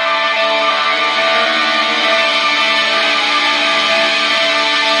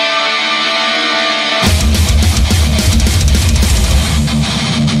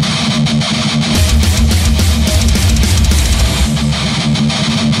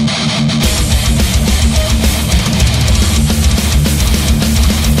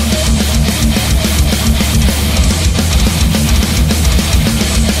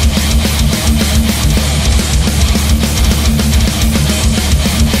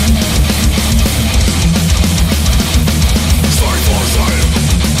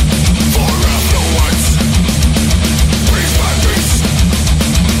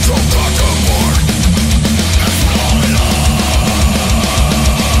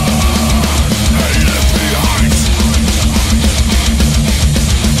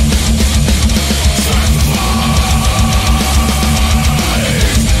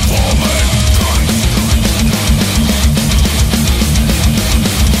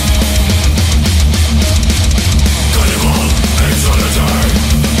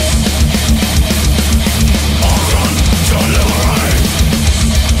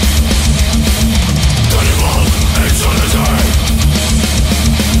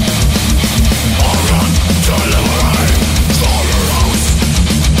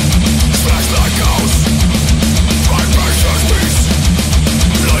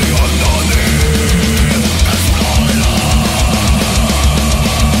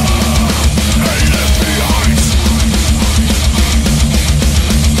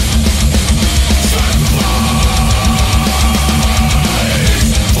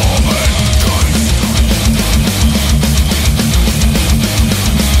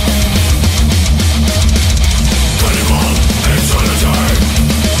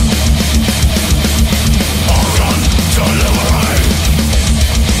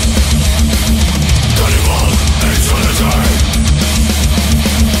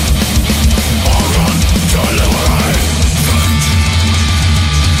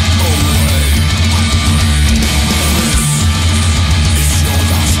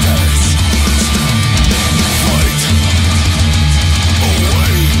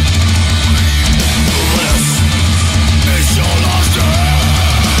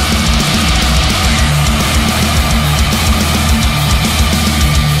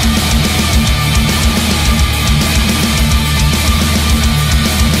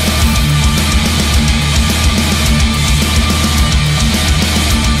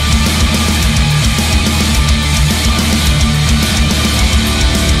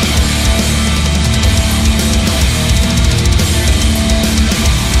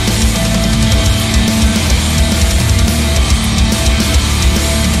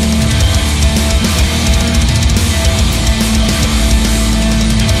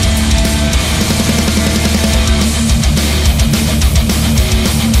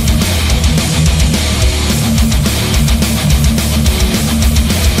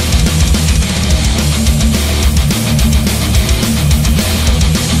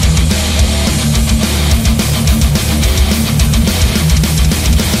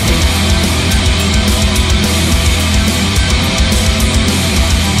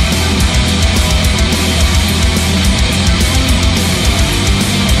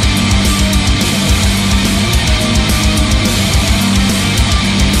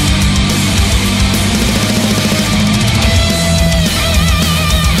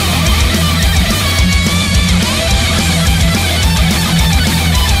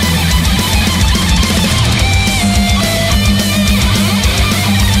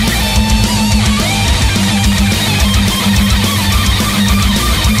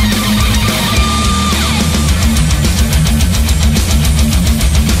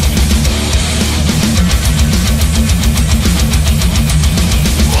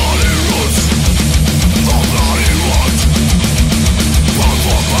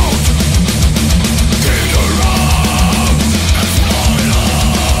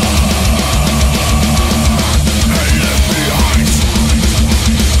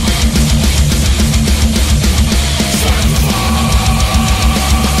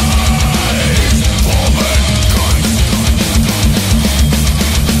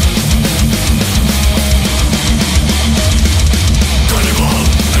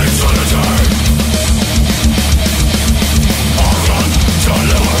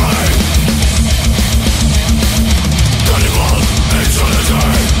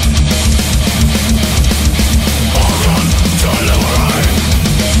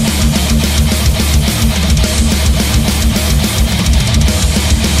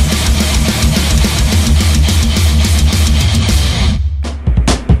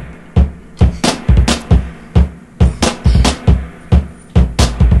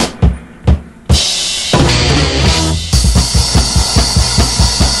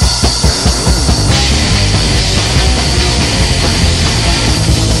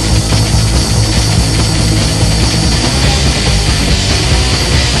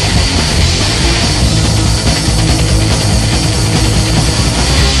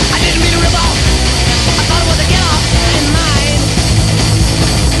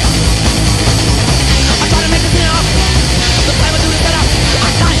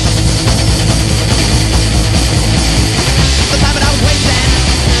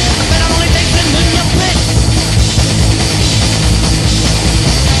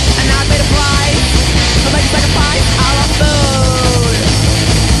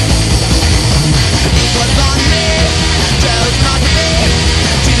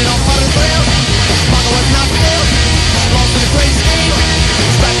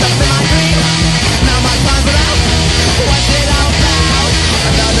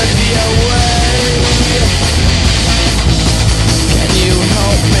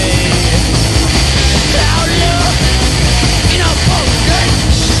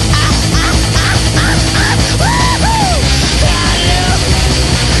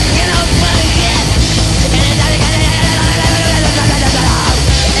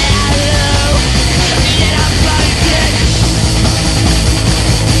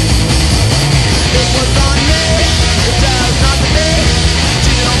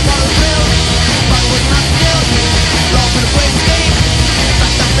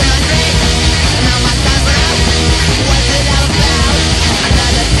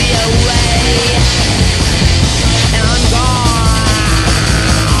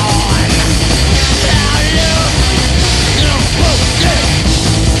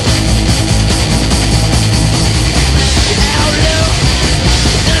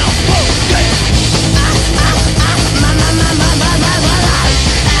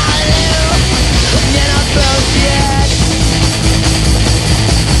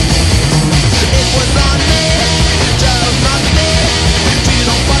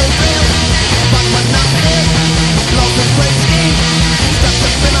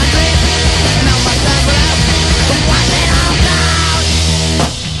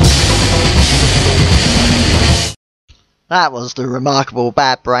 That was the remarkable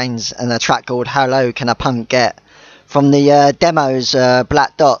Bad Brains and a track called How Low Can a Punk Get from the demos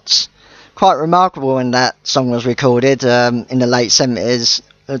Black Dots. Quite remarkable when that song was recorded in the late 70s.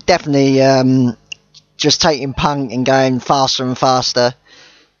 Definitely just taking punk and going faster and faster.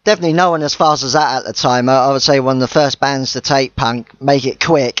 Definitely no one as fast as that at the time. I would say one of the first bands to take punk, make it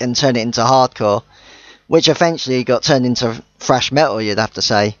quick and turn it into hardcore, which eventually got turned into thrash metal, you'd have to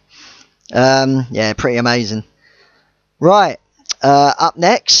say. Yeah, pretty amazing. Right, up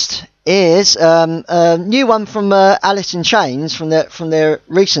next is a new one from Alice in Chains from their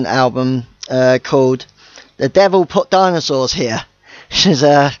recent album called The Devil Put Dinosaurs Here, which is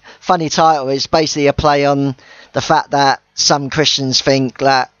a funny title. It's basically a play on the fact that some Christians think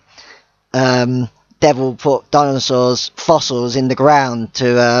that devil put dinosaurs, fossils in the ground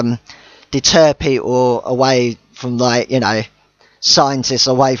to deter people away from, like, you know, scientists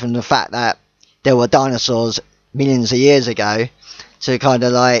away from the fact that there were dinosaurs millions of years ago, to kind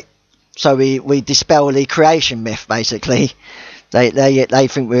of like, so we dispel the creation myth, basically. They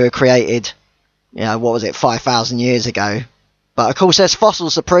think we were created, you know, what was it, 5,000 years ago. But of course there's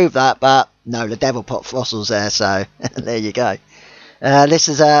fossils to prove that, but no, the devil put fossils there, so there you go. This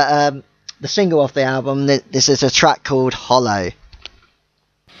is the single off the album. This is a track called Hollow.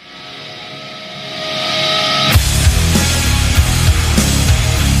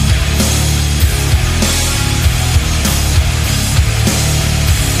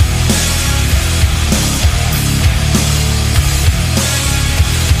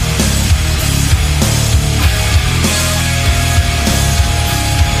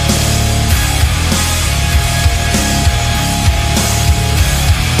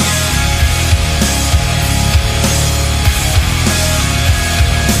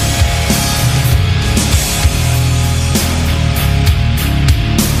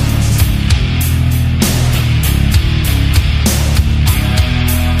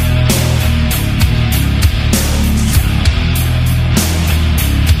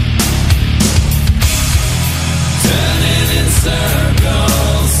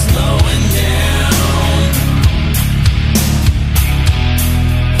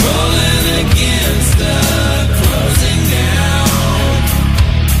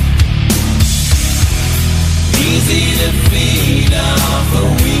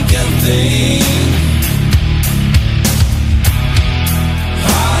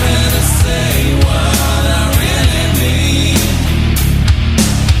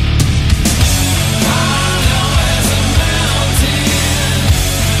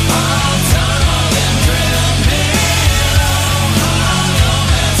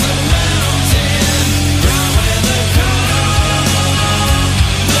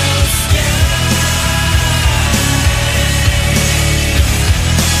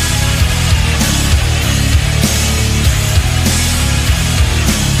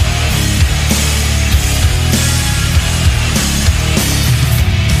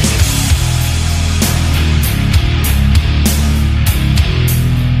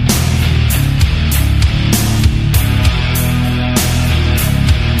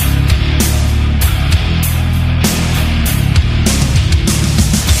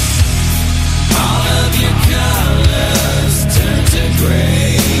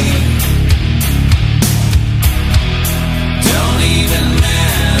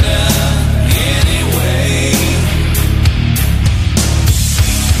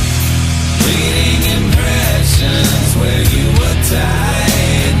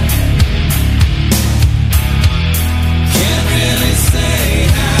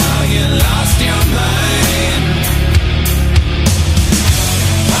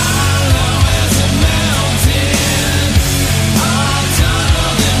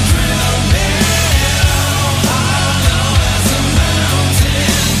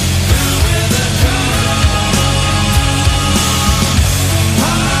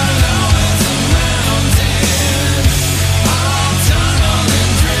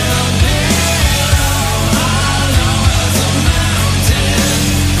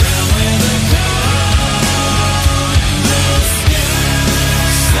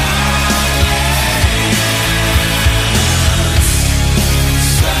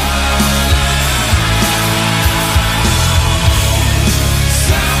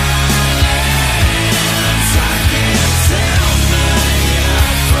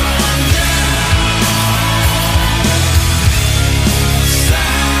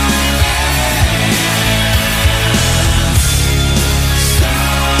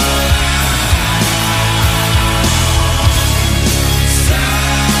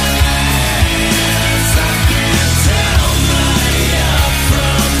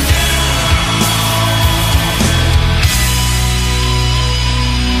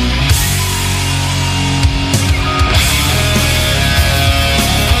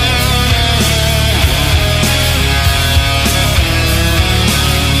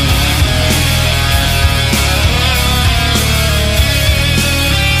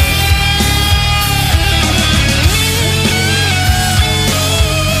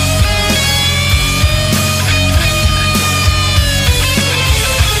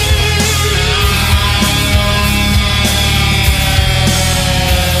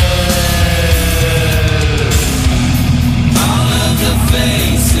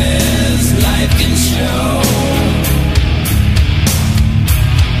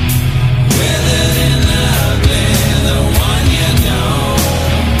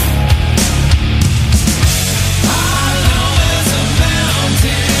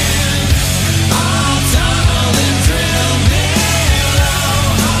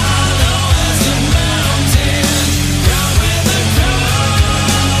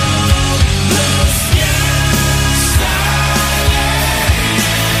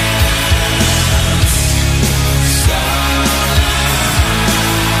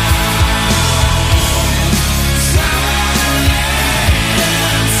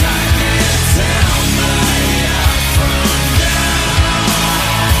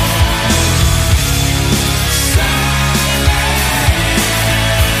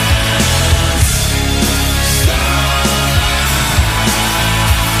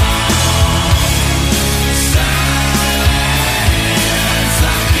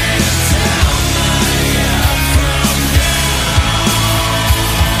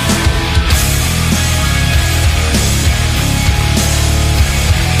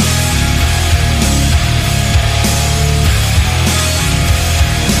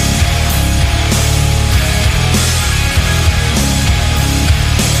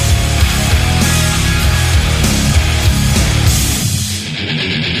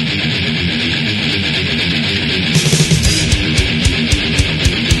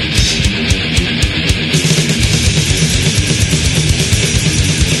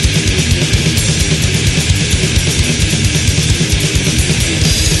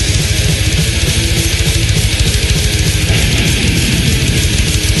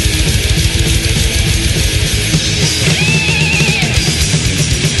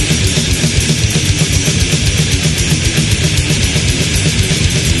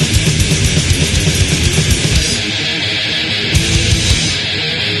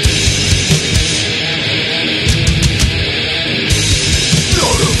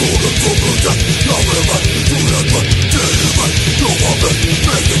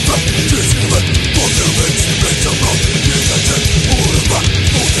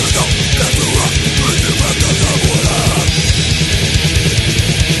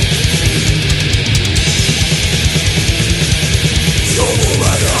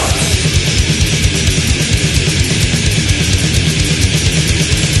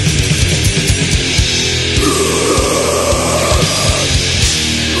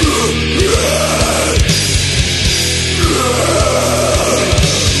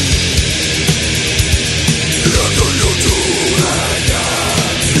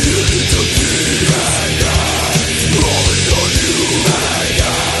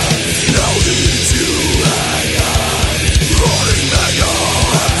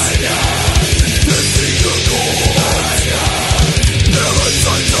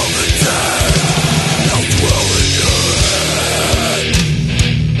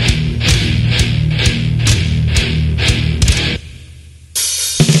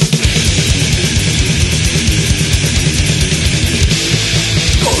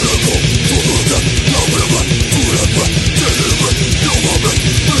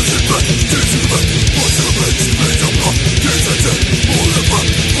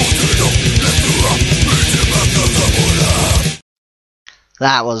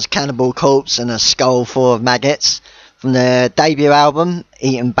 That was Cannibal Corpse and a Skull Full of Maggots from their debut album,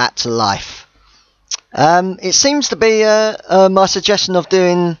 Eaten Back to Life. It seems to be my suggestion of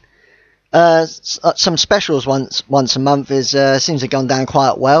doing some specials once a month seems to have gone down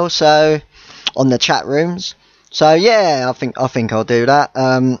quite well. So on the chat rooms. So yeah, I think I'll do that.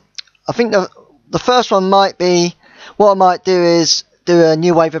 I think the first one might be, what I might do is do a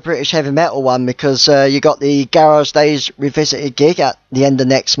new wave of British heavy metal one, because you got the Garage Days Revisited gig at the end of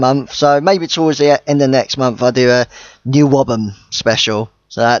next month. So maybe towards the end of next month I'll do a new Wobbum special.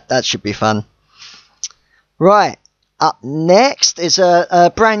 So that should be fun. Right, up next is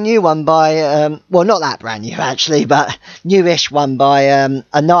a brand new one by, well, not that brand new actually, but newish one by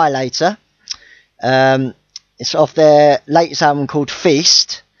Annihilator. It's off their latest album called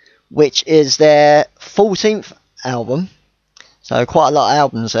Feast, which is their 14th album. So quite a lot of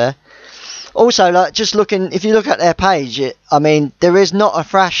albums there. Also, like, just looking, if you look at their page, there is not a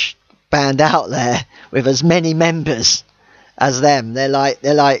thrash band out there with as many members as them. They're like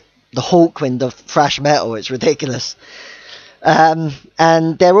the Hawkwind of thrash metal. It's ridiculous.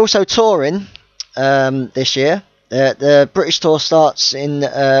 And they're also touring this year. The British tour starts in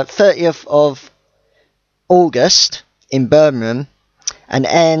 30th of August in Birmingham and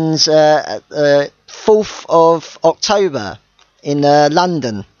ends at 4th of October in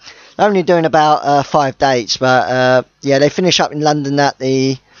London. They're only doing about 5 dates, but yeah, they finish up in London at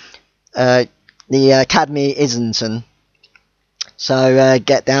the Academy Islington. So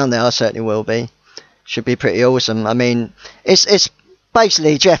get down there, I certainly will be. Should be pretty awesome. I mean, it's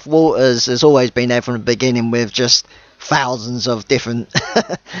basically Jeff Waters has always been there from the beginning with just thousands of different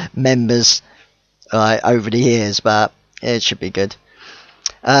members over the years, but it should be good.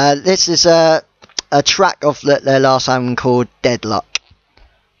 This is a track off their last album called Deadlock.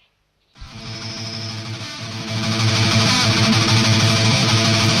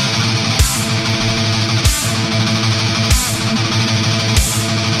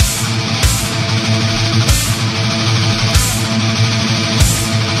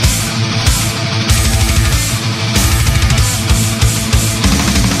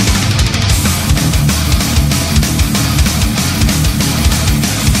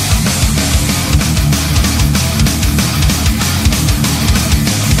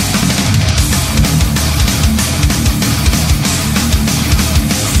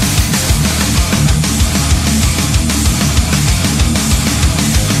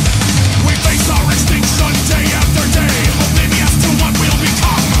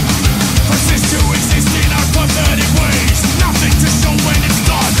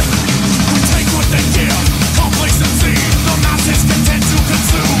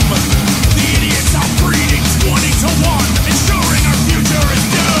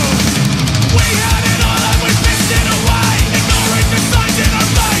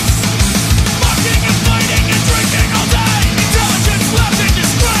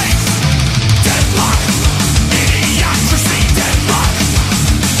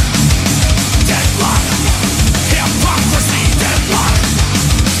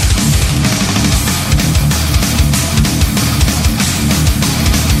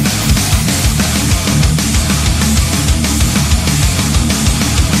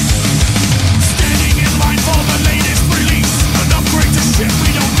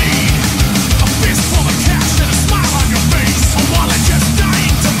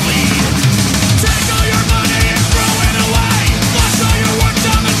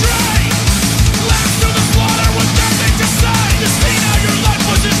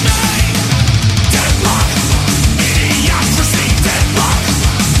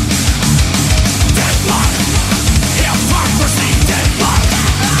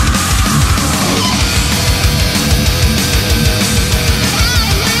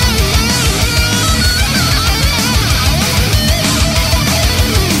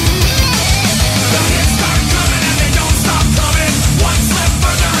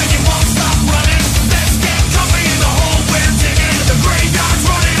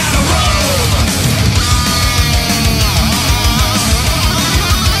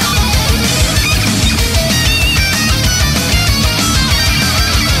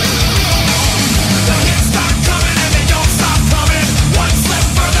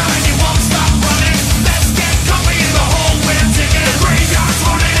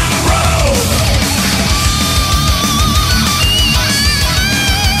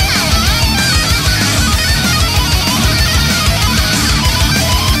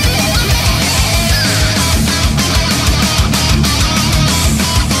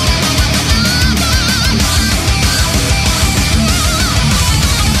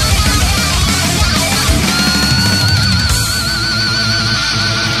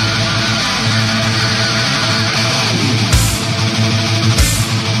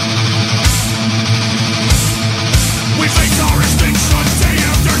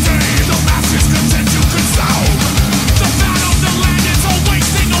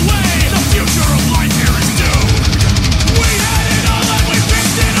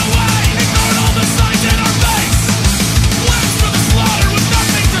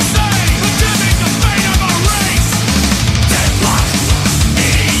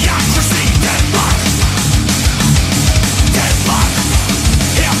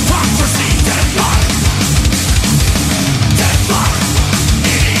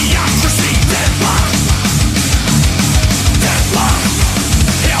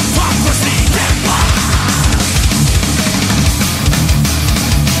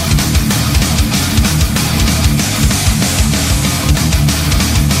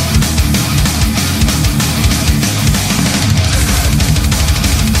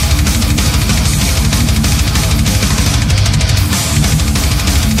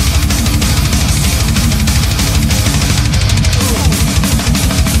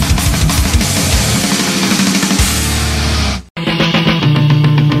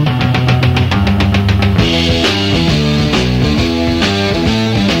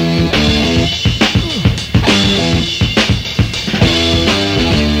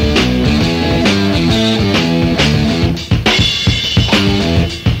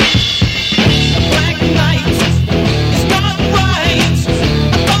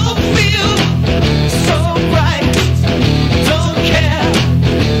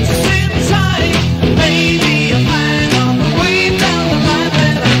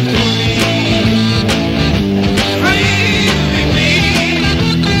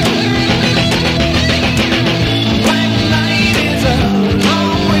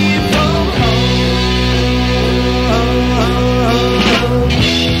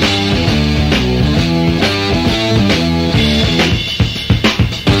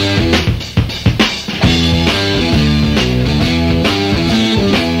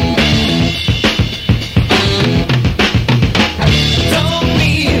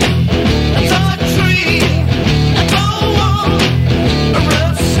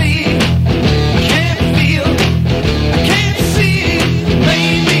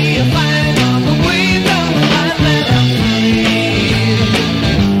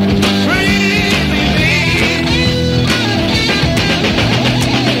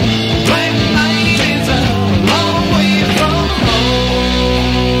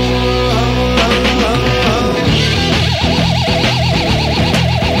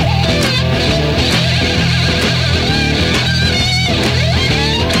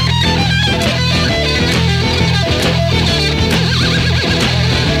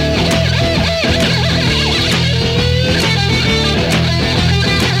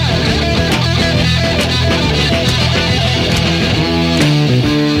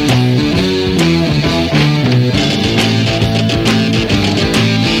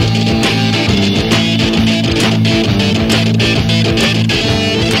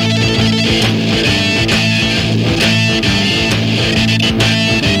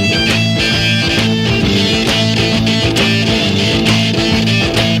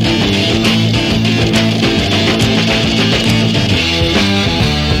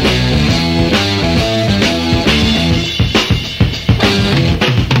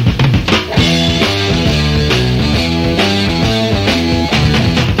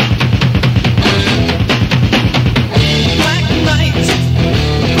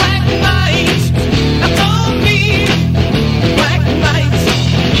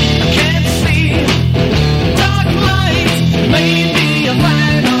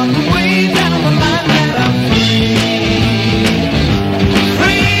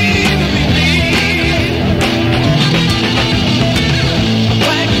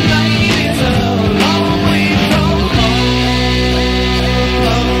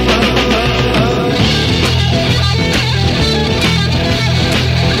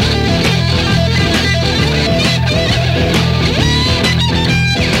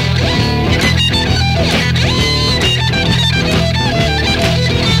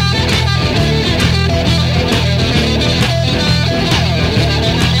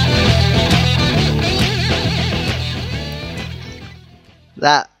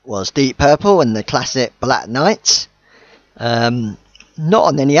 was Deep Purple and the classic Black Knight. Not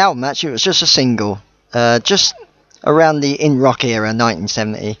on any album actually, it was just a single, just around the in rock era,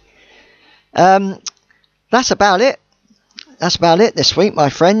 1970. That's about it. That's about it this week, my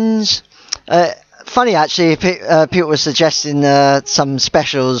friends. Funny actually, people were suggesting some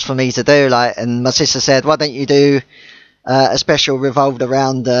specials for me to do, like, and my sister said, why don't you do a special revolved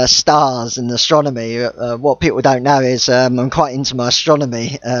around stars and astronomy. What people don't know is I'm quite into my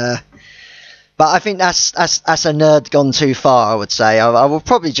astronomy, but I think that's a nerd gone too far. I would say I will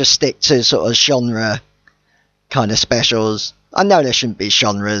probably just stick to sort of genre kind of specials. I know there shouldn't be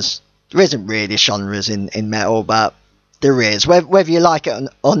genres. There isn't really genres in metal, but there is. Whether you like it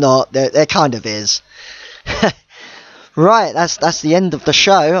or not, there kind of is. Right, that's the end of the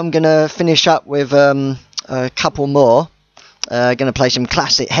show. I'm gonna finish up with a couple more. Gonna play some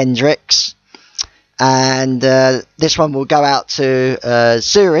classic Hendrix, and this one will go out to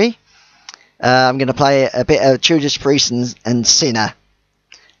Zuri. I'm gonna play a bit of Judas Priest and Sinner.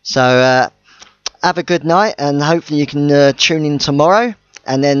 So have a good night, and hopefully you can tune in tomorrow.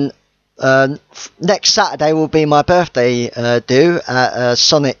 And then next Saturday will be my birthday due at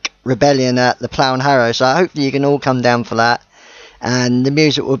Sonic Rebellion at the Plough and Harrow. So hopefully you can all come down for that. And the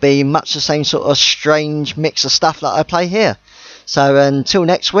music will be much the same sort of strange mix of stuff that I play here. So until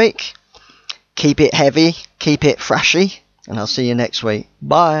next week, keep it heavy, keep it thrashy, and I'll see you next week.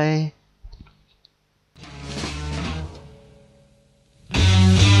 Bye.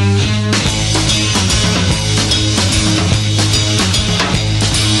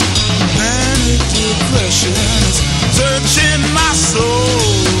 Manic depression is searching my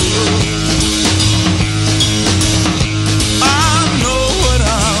soul.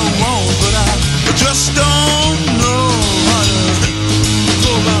 Just don't know how to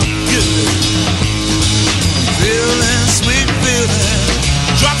go about getting it. Feeling, sweet feeling,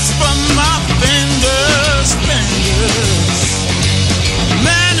 drops from my fingers.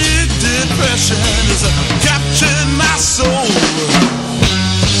 Manic depression is a